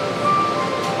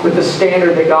with the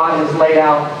standard that God has laid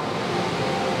out.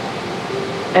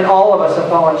 And all of us have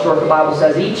fallen short, the Bible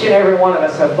says. Each and every one of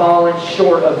us have fallen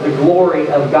short of the glory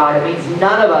of God. It means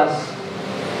none of us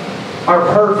are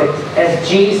perfect as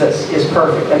Jesus is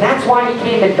perfect. And that's why He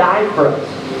came and died for us.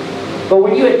 But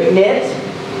when you admit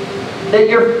that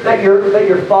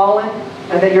you're fallen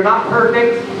and that you're not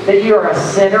perfect, that you are a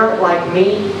sinner like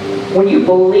me, when you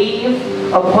believe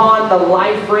upon the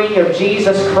life-ring of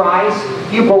Jesus Christ,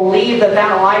 you believe that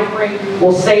that life-ring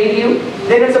will save you,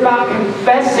 then it's about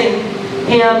confessing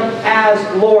Him as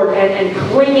Lord and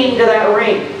clinging to that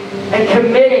ring and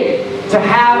committing to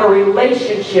have a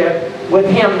relationship with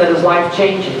Him that is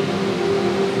life-changing.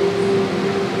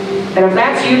 And if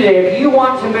that's you today, if you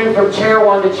want to move from chair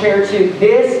 1 to chair 2,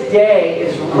 this day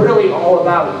is really all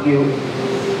about you.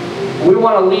 We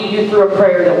want to lead you through a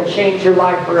prayer that will change your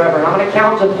life forever. And I'm going to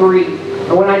count to 3.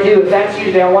 And when I do, if that's you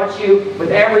today, I want you,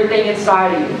 with everything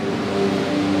inside of you,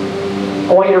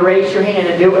 I want you to raise your hand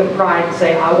and do it with pride and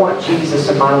say, I want Jesus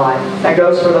in my life. That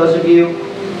goes for those of you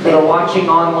that are watching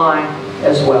online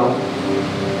as well.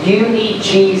 You need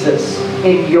Jesus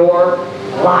in your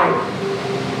life.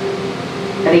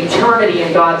 An eternity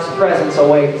in God's presence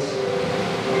awaits.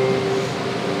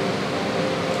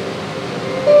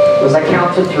 As I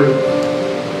count to 3, I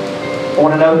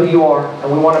want to know who you are,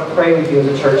 and we want to pray with you as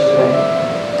a church today.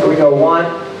 Here we go. 1,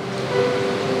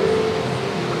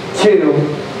 2,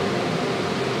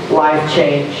 life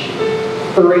change.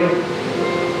 3,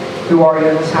 who are you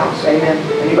in this house? Amen.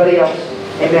 Anybody else?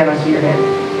 Amen. I see your hand.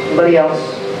 Anybody else?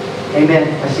 Amen.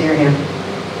 I see your hand.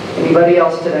 Anybody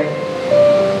else today?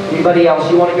 Anybody else?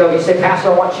 You want to go? You say,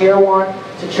 Pastor, I want chair 1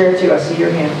 to chair 2. I see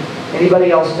your hand.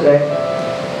 Anybody else today?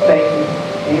 Thank you.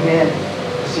 Amen. I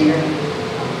see your hand.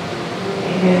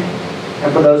 Amen.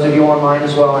 And for those of you online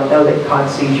as well, I know that God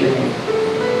sees your hand.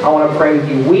 I want to pray with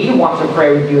you. We want to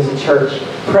pray with you as a church.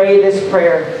 Pray this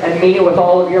prayer and mean it with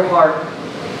all of your heart.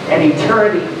 And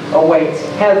eternity awaits.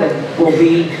 Heaven will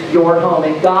be your home.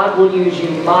 And God will use you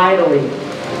mightily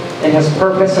in His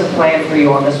purpose and plan for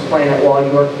you on this planet while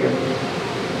you are here.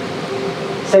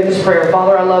 Say this prayer.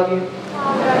 Father, I love you.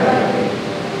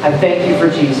 I thank you for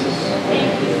Jesus.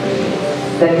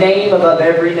 The name above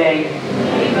every name.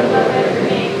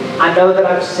 I know that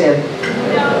I've sinned.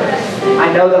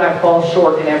 I know that I fall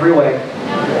short in every way.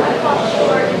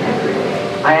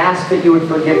 I ask that you would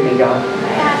forgive me, God,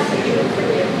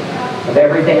 of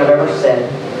everything I've ever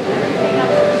said,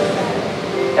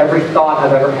 every thought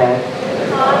I've ever had,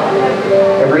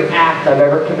 every act I've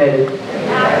ever committed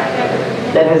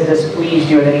that has displeased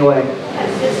you in any way.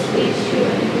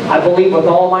 I believe with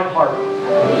all my heart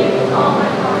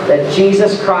that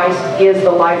Jesus Christ is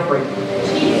the life ring.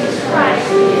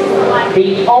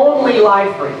 The only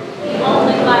life ring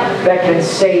that can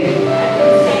save you.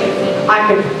 I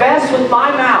confess with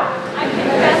my mouth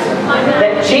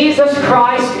that Jesus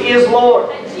Christ is Lord.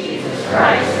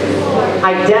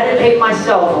 I dedicate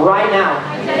myself right now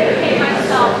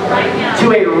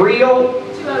to a real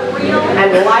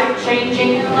and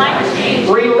life-changing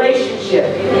relationship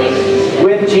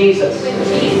with Jesus.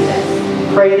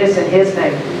 Pray this in His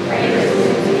name.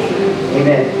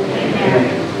 Amen. Amen.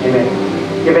 Amen.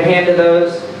 Give a hand to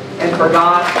those, and for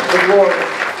God, the glory.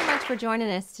 Thanks so much for joining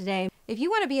us today. If you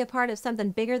want to be a part of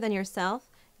something bigger than yourself,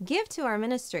 give to our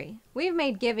ministry. We've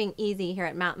made giving easy here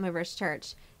at Mountain Movers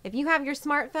Church. If you have your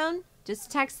smartphone,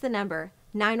 just text the number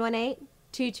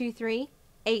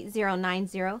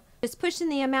 918-223-8090. Just push in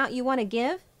the amount you want to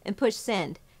give and push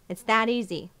send. It's that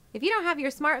easy. If you don't have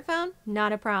your smartphone,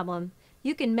 not a problem.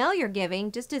 You can mail your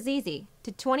giving just as easy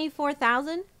to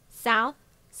 24,000 South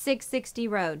 660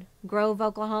 Road, Grove,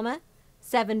 Oklahoma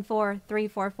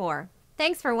 74344.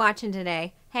 Thanks for watching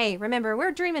today. Hey, remember,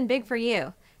 we're dreaming big for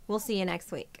you. We'll see you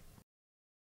next week.